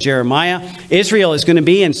Ezekiel and Jeremiah, Israel is going to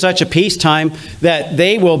be in such a peacetime that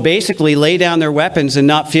they will basically lay down their weapons and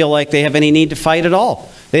not feel like they have any need to fight at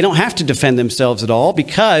all. They don't have to defend themselves at all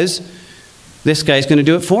because this guy's going to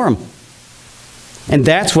do it for them. And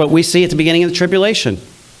that's what we see at the beginning of the tribulation.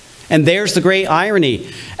 And there's the great irony.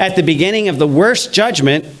 At the beginning of the worst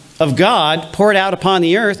judgment of God poured out upon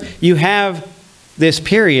the earth, you have this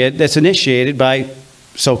period that's initiated by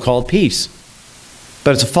so-called peace.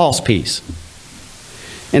 But it's a false peace.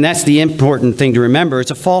 And that's the important thing to remember.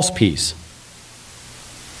 It's a false peace.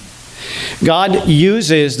 God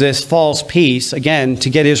uses this false peace, again, to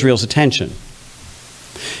get Israel's attention.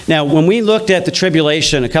 Now, when we looked at the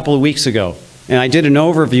tribulation a couple of weeks ago, and I did an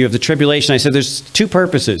overview of the tribulation, I said there's two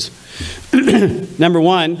purposes. Number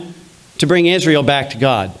one, to bring Israel back to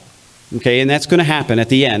God. Okay, and that's going to happen at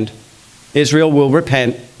the end. Israel will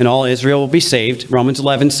repent, and all Israel will be saved. Romans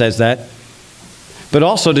 11 says that. But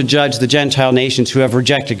also to judge the Gentile nations who have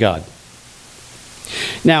rejected God.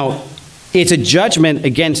 Now, it's a judgment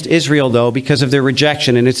against Israel, though, because of their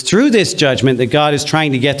rejection. And it's through this judgment that God is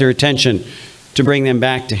trying to get their attention to bring them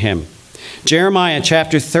back to him. Jeremiah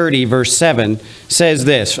chapter 30, verse 7 says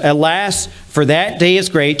this, "Alas, for that day is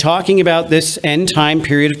great," talking about this end time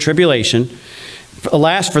period of tribulation.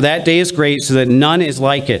 "Alas, for that day is great, so that none is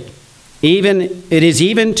like it. It is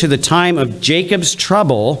even to the time of Jacob's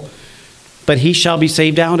trouble, but he shall be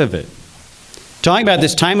saved out of it." Talking about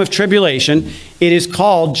this time of tribulation, it is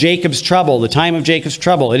called Jacob's trouble, the time of Jacob's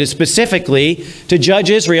trouble. It is specifically to judge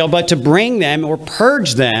Israel, but to bring them or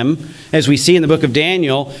purge them, as we see in the book of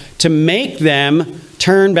Daniel, to make them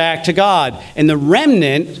turn back to God. And the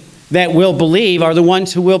remnant that will believe are the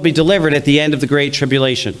ones who will be delivered at the end of the great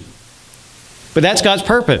tribulation. But that's God's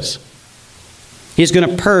purpose. He's going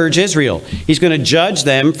to purge Israel. He's going to judge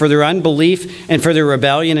them for their unbelief and for their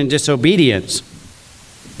rebellion and disobedience.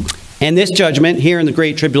 And this judgment here in the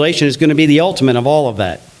Great Tribulation is going to be the ultimate of all of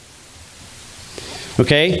that.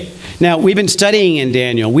 Okay? Now, we've been studying in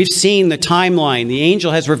Daniel. We've seen the timeline. The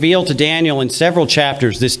angel has revealed to Daniel in several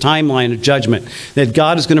chapters this timeline of judgment that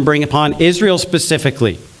God is going to bring upon Israel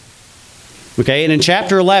specifically. Okay? And in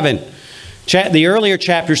chapter 11, the earlier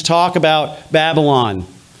chapters talk about Babylon.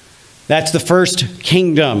 That's the first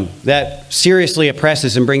kingdom that seriously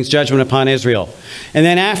oppresses and brings judgment upon Israel. And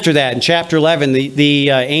then after that, in chapter 11, the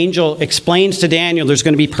angel explains to Daniel there's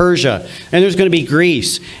going to be Persia, and there's going to be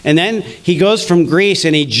Greece. And then he goes from Greece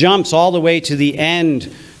and he jumps all the way to the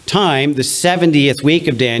end time, the 70th week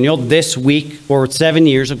of Daniel, this week, or 7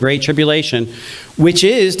 years of Great Tribulation, which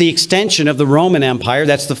is the extension of the Roman Empire.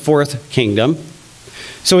 That's the fourth kingdom.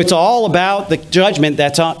 So it's all about the judgment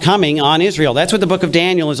that's coming on Israel. That's what the book of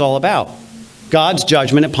Daniel is all about. God's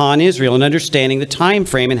judgment upon Israel and understanding the time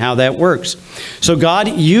frame and how that works. So God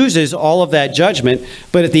uses all of that judgment,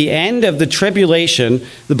 but at the end of the tribulation,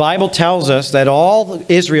 the Bible tells us that all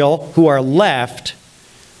Israel who are left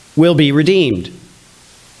will be redeemed.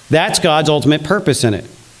 That's God's ultimate purpose in it.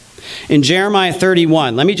 In Jeremiah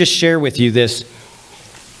 31, let me just share with you this,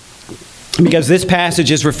 because this passage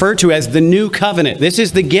is referred to as the New Covenant. This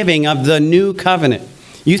is the giving of the New Covenant.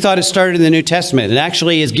 You thought it started in the New Testament. It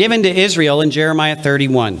actually is given to Israel in Jeremiah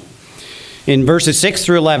 31. In verses 6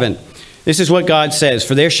 through 11, this is what God says,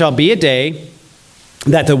 "For there shall be a day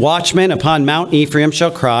that the watchmen upon Mount Ephraim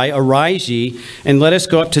shall cry, Arise ye, and let us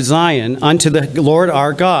go up to Zion, unto the Lord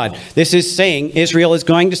our God." This is saying, Israel is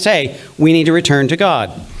going to say, we need to return to God.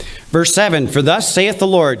 Verse 7, "For thus saith the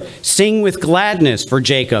Lord, Sing with gladness for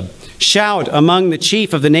Jacob. Shout among the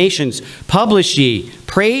chief of the nations. Publish ye,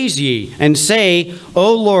 praise ye, and say,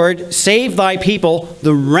 O Lord, save thy people,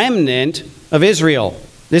 the remnant of Israel."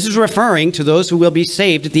 This is referring to those who will be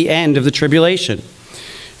saved at the end of the tribulation.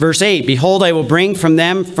 Verse 8, "Behold, I will bring from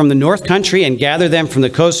them from the north country, and gather them from the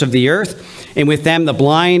coasts of the earth, and with them the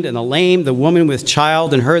blind and the lame, the woman with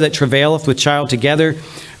child, and her that travaileth with child together.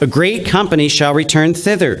 A great company shall return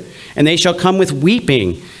thither, and they shall come with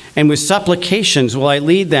weeping, and with supplications will I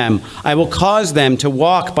lead them. I will cause them to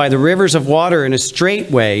walk by the rivers of water in a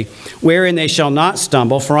straight way, wherein they shall not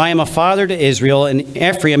stumble. For I am a father to Israel, and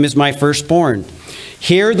Ephraim is my firstborn.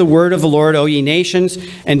 Hear the word of the Lord, O ye nations,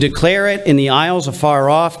 and declare it in the isles afar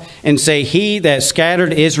off, and say, He that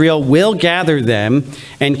scattered Israel will gather them,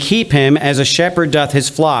 and keep him as a shepherd doth his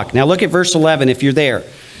flock. Now look at verse 11 if you're there.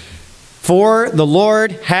 For the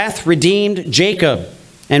Lord hath redeemed Jacob,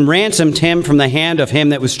 and ransomed him from the hand of him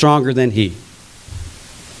that was stronger than he.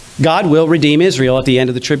 God will redeem Israel at the end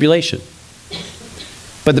of the tribulation.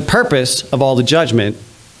 But the purpose of all the judgment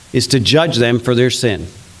is to judge them for their sin,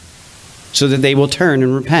 so that they will turn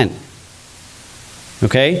and repent.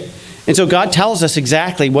 Okay? And so God tells us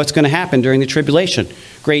exactly what's going to happen during the tribulation.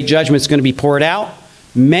 Great judgment is going to be poured out.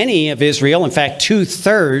 Many of Israel, in fact,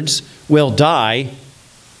 2/3 will die.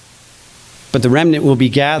 But the remnant will be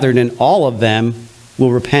gathered, and all of them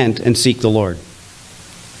will repent and seek the Lord.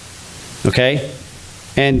 Okay?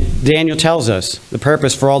 And Daniel tells us the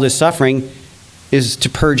purpose for all this suffering is to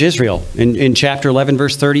purge Israel. In chapter 11,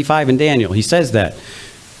 verse 35 in Daniel, he says that.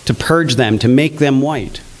 To purge them, to make them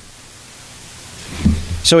white.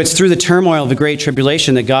 So it's through the turmoil of the Great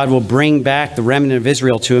Tribulation that God will bring back the remnant of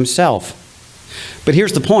Israel to himself. But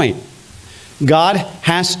here's the point. God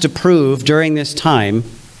has to prove during this time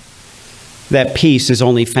that peace is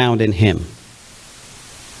only found in him.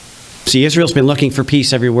 See, Israel's been looking for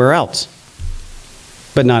peace everywhere else,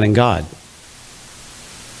 but not in God.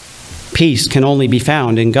 Peace can only be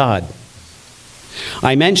found in God.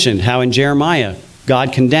 I mentioned how in Jeremiah,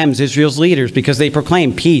 God condemns Israel's leaders because they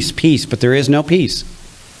proclaim peace, peace, but there is no peace.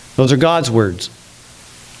 Those are God's words.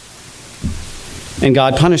 And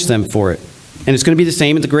God punished them for it. And it's going to be the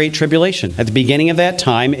same at the Great Tribulation. At the beginning of that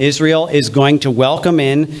time, Israel is going to welcome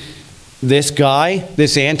in this guy,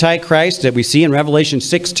 this Antichrist that we see in Revelation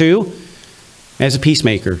 6:2, as a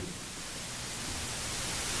peacemaker.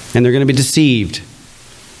 And they're going to be deceived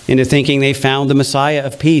into thinking they found the Messiah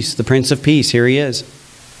of peace, the Prince of Peace. Here he is.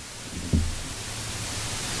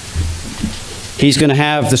 He's going to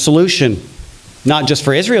have the solution, not just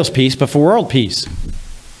for Israel's peace, but for world peace.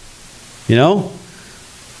 You know?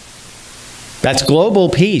 That's global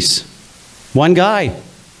peace. One guy.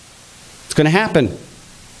 It's going to happen.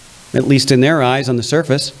 At least in their eyes on the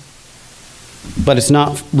surface. But it's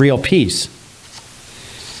not real peace.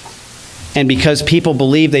 And because people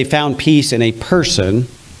believe they found peace in a person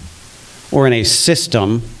or in a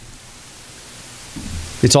system,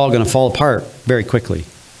 it's all going to fall apart very quickly.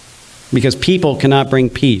 Because people cannot bring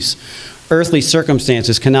peace. Earthly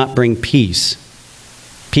circumstances cannot bring peace.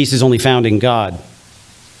 Peace is only found in God.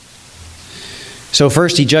 So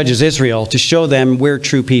first he judges Israel to show them where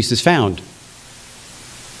true peace is found.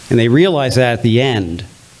 And they realize that at the end.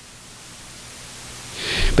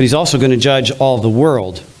 But he's also going to judge all the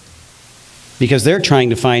world, because they're trying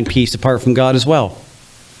to find peace apart from God as well.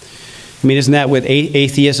 I mean, isn't that what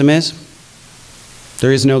atheism is?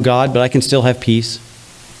 There is no God, but I can still have peace.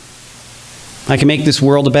 I can make this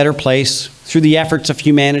world a better place through the efforts of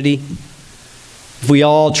humanity. If we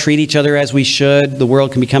all treat each other as we should, the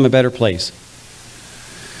world can become a better place.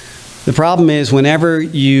 The problem is whenever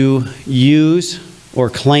you use or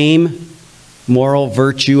claim moral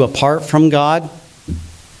virtue apart from God,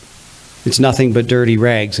 it's nothing but dirty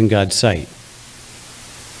rags in God's sight.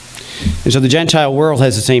 And so the Gentile world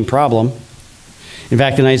has the same problem. In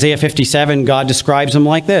fact, in Isaiah 57, God describes them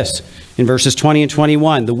like this. In verses 20 and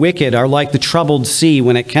 21, the wicked are like the troubled sea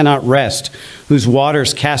when it cannot rest, whose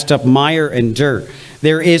waters cast up mire and dirt.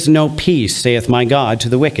 There is no peace, saith my God, to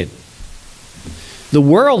the wicked. The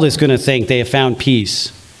world is going to think they have found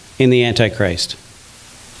peace in the Antichrist.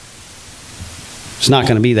 It's not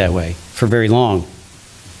going to be that way for very long.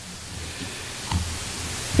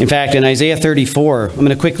 In fact, in Isaiah 34, I'm going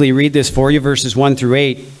to quickly read this for you, verses 1 through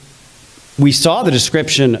 8. We saw the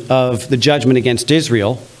description of the judgment against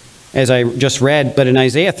Israel, as I just read, but in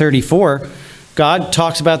Isaiah 34, God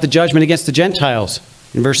talks about the judgment against the Gentiles.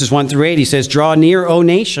 In verses 1 through 8, he says, "Draw near, O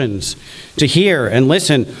nations, to hear, and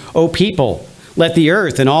listen, O people. Let the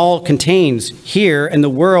earth and all contains hear, and the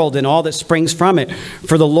world and all that springs from it.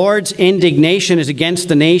 For the Lord's indignation is against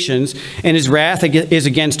the nations, and his wrath is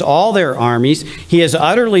against all their armies. He has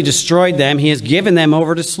utterly destroyed them. He has given them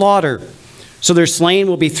over to slaughter. So their slain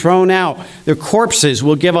will be thrown out. Their corpses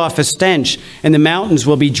will give off a stench, and the mountains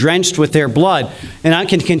will be drenched with their blood." And I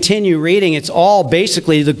can continue reading. It's all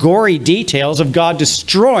basically the gory details of God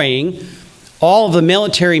destroying all of the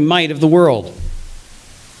military might of the world.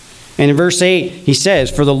 And in verse 8, he says,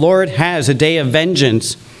 "For the Lord has a day of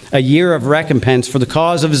vengeance, a year of recompense for the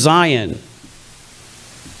cause of Zion."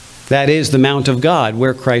 That is the Mount of God,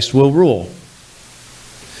 where Christ will rule.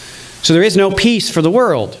 So there is no peace for the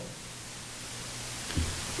world.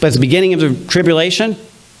 But at the beginning of the tribulation,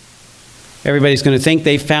 everybody's going to think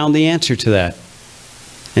they've found the answer to that.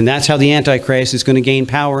 And that's how the Antichrist is going to gain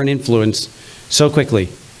power and influence so quickly.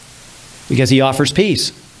 Because he offers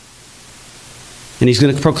peace. And he's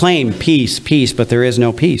going to proclaim peace, peace, but there is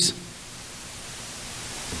no peace.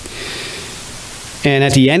 And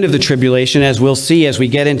at the end of the tribulation, as we'll see as we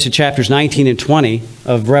get into chapters 19 and 20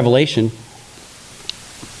 of Revelation,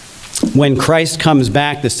 when Christ comes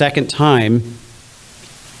back the second time,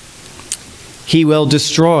 he will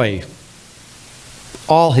destroy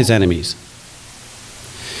all his enemies.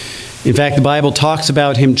 In fact, the Bible talks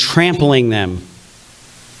about him trampling them.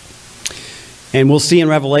 And we'll see in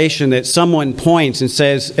Revelation that someone points and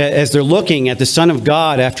says, as they're looking at the Son of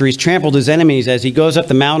God after he's trampled his enemies, as he goes up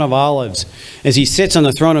the Mount of Olives, as he sits on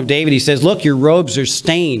the throne of David, he says, look, your robes are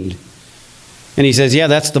stained. And he says, yeah,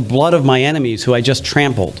 that's the blood of my enemies who I just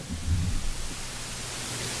trampled.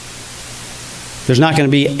 There's not going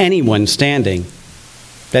to be anyone standing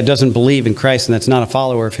that doesn't believe in Christ and that's not a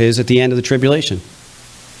follower of his at the end of the tribulation.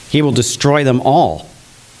 He will destroy them all.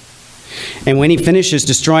 And when he finishes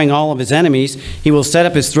destroying all of his enemies, he will set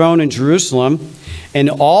up his throne in Jerusalem, and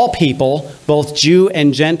all people, both Jew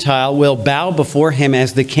and Gentile, will bow before him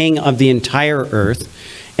as the king of the entire earth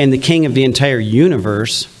and the king of the entire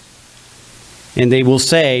universe. And they will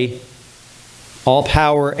say, all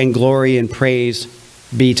power and glory and praise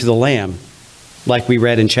be to the Lamb, like we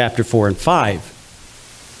read in chapter 4 and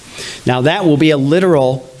 5. Now that will be a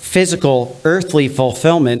literal, physical, earthly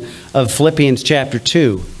fulfillment of Philippians chapter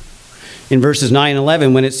 2. In verses 9 and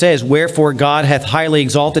 11, when it says, wherefore God hath highly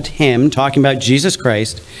exalted him, talking about Jesus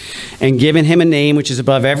Christ, and given him a name which is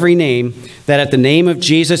above every name, that at the name of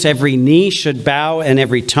Jesus every knee should bow and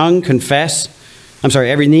every tongue confess.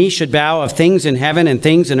 Every knee should bow of things in heaven and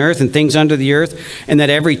things in earth and things under the earth, and that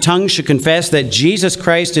every tongue should confess that Jesus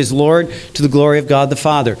Christ is Lord, to the glory of God the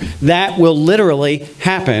Father. That will literally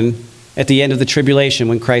happen at the end of the tribulation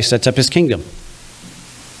when Christ sets up his kingdom.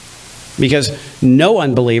 Because no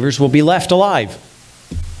unbelievers will be left alive.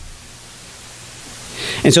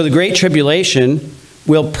 And so the Great Tribulation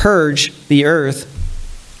will purge the earth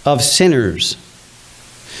of sinners.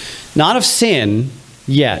 Not of sin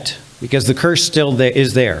yet, because the curse still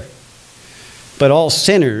is there. But all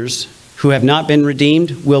sinners who have not been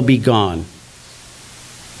redeemed will be gone.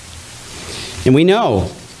 And we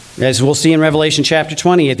know, as we'll see in Revelation chapter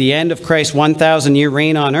 20, at the end of Christ's 1,000-year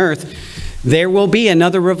reign on earth, there will be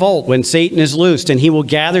another revolt when Satan is loosed, and he will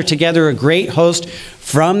gather together a great host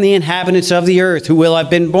from the inhabitants of the earth who will have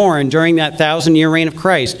been born during that 1,000-year reign of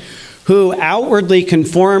Christ, who outwardly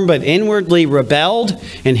conformed but inwardly rebelled.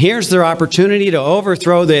 And here's their opportunity to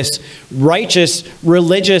overthrow this righteous,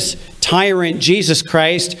 religious tyrant, Jesus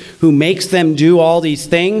Christ, who makes them do all these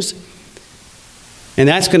things. And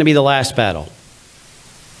that's going to be the last battle.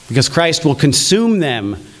 Because Christ will consume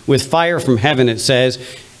them with fire from heaven, it says,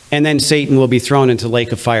 and then Satan will be thrown into the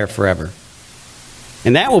lake of fire forever.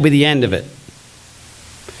 And that will be the end of it.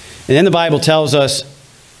 And then the Bible tells us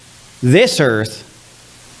this earth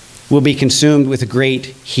will be consumed with a great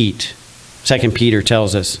heat. 2 Peter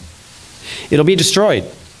tells us. It'll be destroyed.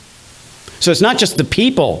 So it's not just the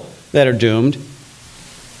people that are doomed.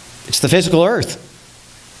 It's the physical earth.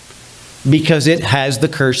 Because it has the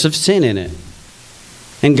curse of sin in it.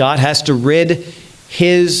 And God has to rid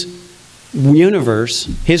his universe,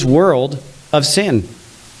 his world, of sin.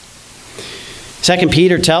 2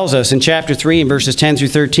 Peter tells us in chapter 3 in verses 10 through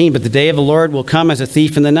 13, but the day of the Lord will come as a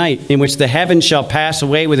thief in the night, in which the heavens shall pass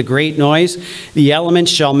away with a great noise, the elements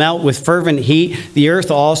shall melt with fervent heat, the earth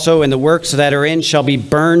also and the works that are in shall be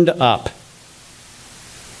burned up.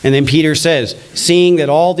 And then Peter says, seeing that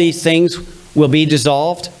all these things will be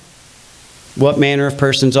dissolved, what manner of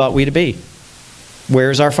persons ought we to be?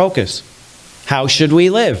 Where's our focus? How should we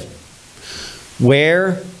live?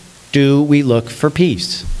 Where do we look for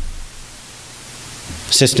peace?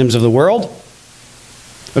 Systems of the world?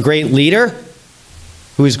 A great leader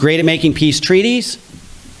who is great at making peace treaties?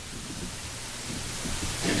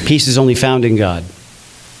 Peace is only found in God.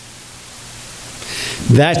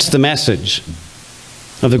 That's the message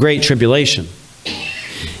of the Great Tribulation.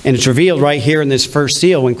 And it's revealed right here in this first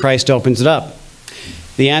seal when Christ opens it up.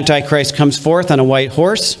 The Antichrist comes forth on a white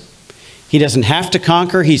horse. He doesn't have to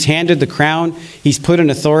conquer. He's handed the crown. He's put in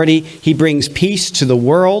authority. He brings peace to the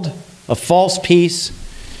world, a false peace.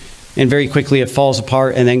 And very quickly it falls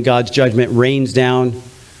apart, and then God's judgment rains down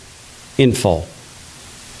in full.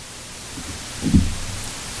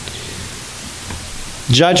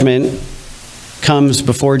 Judgment comes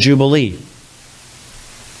before Jubilee.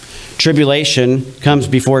 Tribulation comes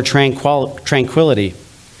before tranquility.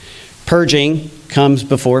 Purging comes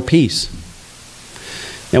before peace.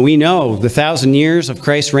 Now we know the 1,000 years of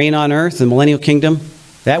Christ's reign on earth, the millennial kingdom,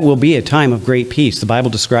 that will be a time of great peace. The Bible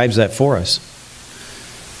describes that for us.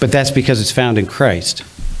 But that's because it's found in Christ.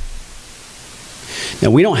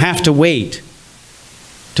 Now we don't have to wait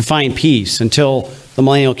to find peace until the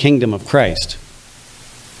millennial kingdom of Christ.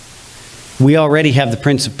 We already have the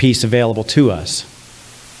Prince of Peace available to us.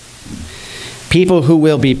 People who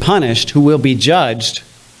will be punished, who will be judged,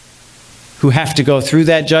 who have to go through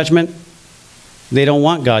that judgment, they don't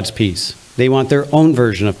want God's peace. They want their own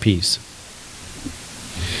version of peace.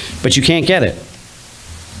 But you can't get it.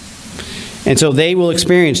 And so they will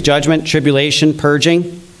experience judgment, tribulation,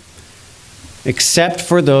 purging, except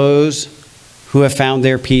for those who have found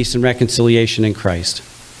their peace and reconciliation in Christ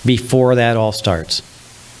before that all starts.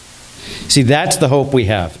 See, that's the hope we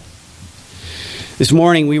have. This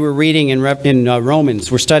morning we were reading in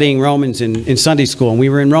Romans. We're studying Romans in Sunday school, and we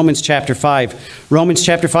were in Romans chapter 5. Romans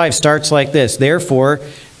chapter 5 starts like this. Therefore,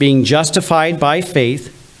 being justified by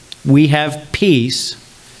faith, we have peace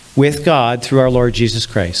with God through our Lord Jesus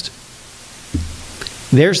Christ.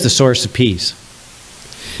 There's the source of peace.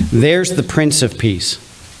 There's the Prince of Peace.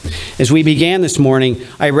 As we began this morning,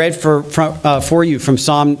 I read for you from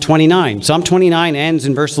Psalm 29. Psalm 29 ends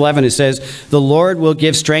in verse 11. It says, "The Lord will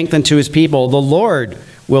give strength unto his people. The Lord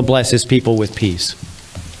will bless his people with peace."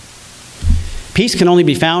 Peace can only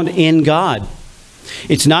be found in God.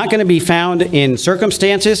 It's not going to be found in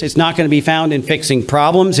circumstances. It's not going to be found in fixing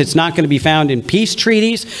problems. It's not going to be found in peace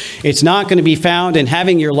treaties. It's not going to be found in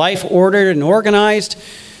having your life ordered and organized.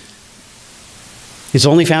 It's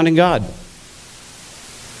only found in God.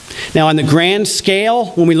 Now, on the grand scale,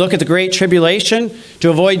 when we look at the Great Tribulation, to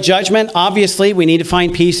avoid judgment, obviously we need to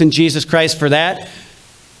find peace in Jesus Christ for that.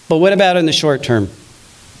 But what about in the short term?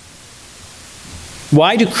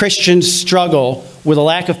 Why do Christians struggle with a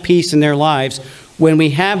lack of peace in their lives when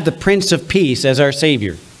we have the Prince of Peace as our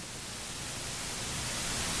Savior?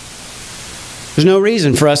 There's no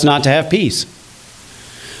reason for us not to have peace.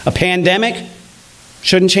 A pandemic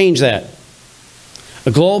shouldn't change that.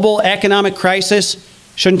 A global economic crisis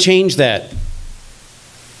shouldn't change that.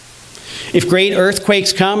 If great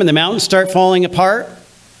earthquakes come and the mountains start falling apart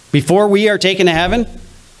before we are taken to heaven,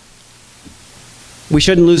 we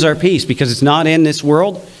shouldn't lose our peace, because it's not in this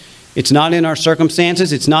world. It's not in our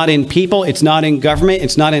circumstances. It's not in people. It's not in government.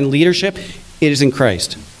 It's not in leadership. It is in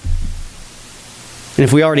Christ. And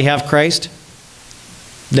if we already have Christ,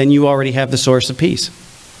 then you already have the source of peace.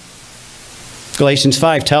 Galatians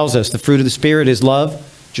 5 tells us the fruit of the Spirit is love,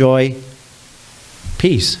 joy,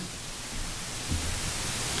 peace.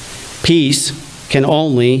 Peace can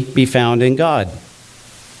only be found in God.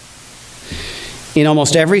 In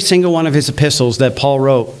almost every single one of his epistles that Paul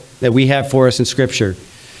wrote, that we have for us in Scripture,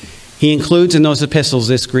 he includes in those epistles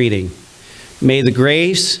this greeting: "May the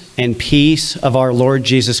grace and peace of our Lord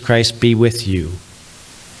Jesus Christ be with you."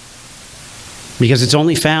 Because it's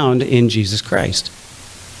only found in Jesus Christ.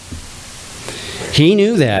 He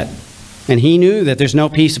knew that. And he knew that there's no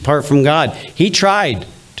peace apart from God. He tried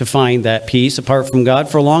to find that peace apart from God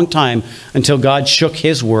for a long time, until God shook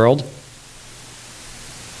his world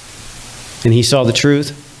and he saw the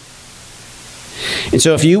truth. And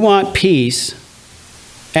so if you want peace,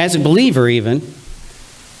 as a believer even,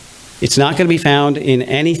 it's not going to be found in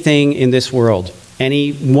anything in this world.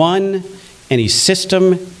 Anyone, any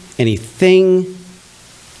system, anything,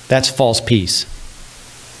 that's false peace.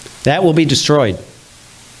 That will be destroyed.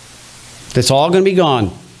 That's all going to be gone.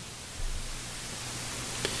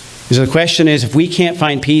 So the question is, if we can't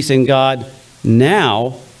find peace in God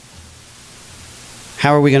now,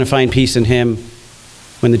 how are we going to find peace in him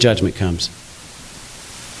when the judgment comes?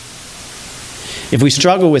 If we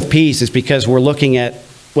struggle with peace, it's because we're looking at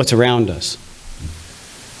what's around us.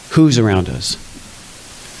 Who's around us?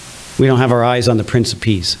 We don't have our eyes on the Prince of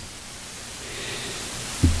Peace.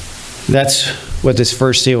 That's what this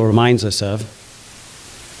first seal reminds us of.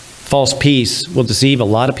 False peace will deceive a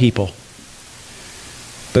lot of people.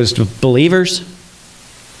 But as believers,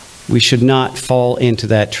 we should not fall into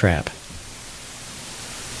that trap.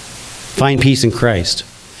 Find peace in Christ.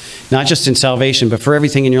 Not just in salvation, but for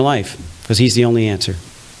everything in your life, because he's the only answer.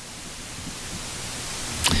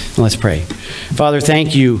 Let's pray. Father,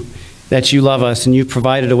 thank you that you love us and you've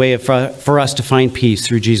provided a way for us to find peace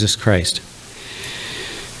through Jesus Christ.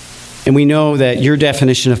 And we know that your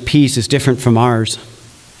definition of peace is different from ours.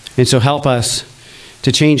 And so help us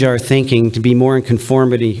to change our thinking to be more in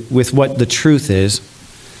conformity with what the truth is,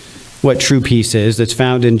 what true peace is, that's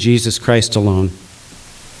found in Jesus Christ alone.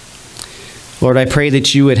 Lord, I pray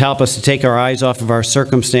that you would help us to take our eyes off of our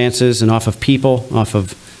circumstances and off of people, off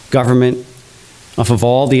of government, off of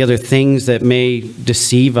all the other things that may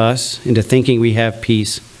deceive us into thinking we have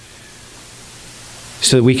peace,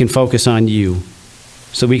 so that we can focus on you,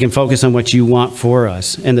 so we can focus on what you want for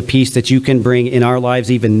us and the peace that you can bring in our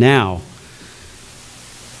lives even now,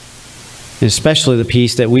 and especially the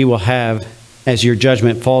peace that we will have as your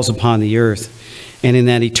judgment falls upon the earth, and in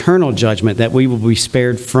that eternal judgment that we will be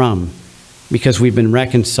spared from, because we've been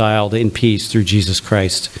reconciled in peace through Jesus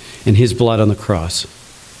Christ and his blood on the cross.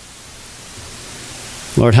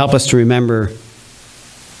 Lord, help us to remember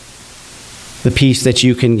the peace that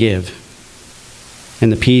you can give,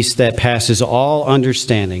 and the peace that passes all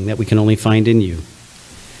understanding that we can only find in you.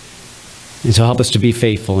 And so help us to be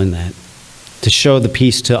faithful in that, to show the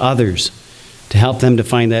peace to others, to help them to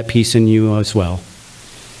find that peace in you as well,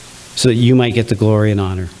 so that you might get the glory and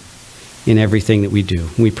honor in everything that we do.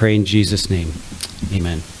 We pray in Jesus' name.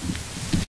 Amen.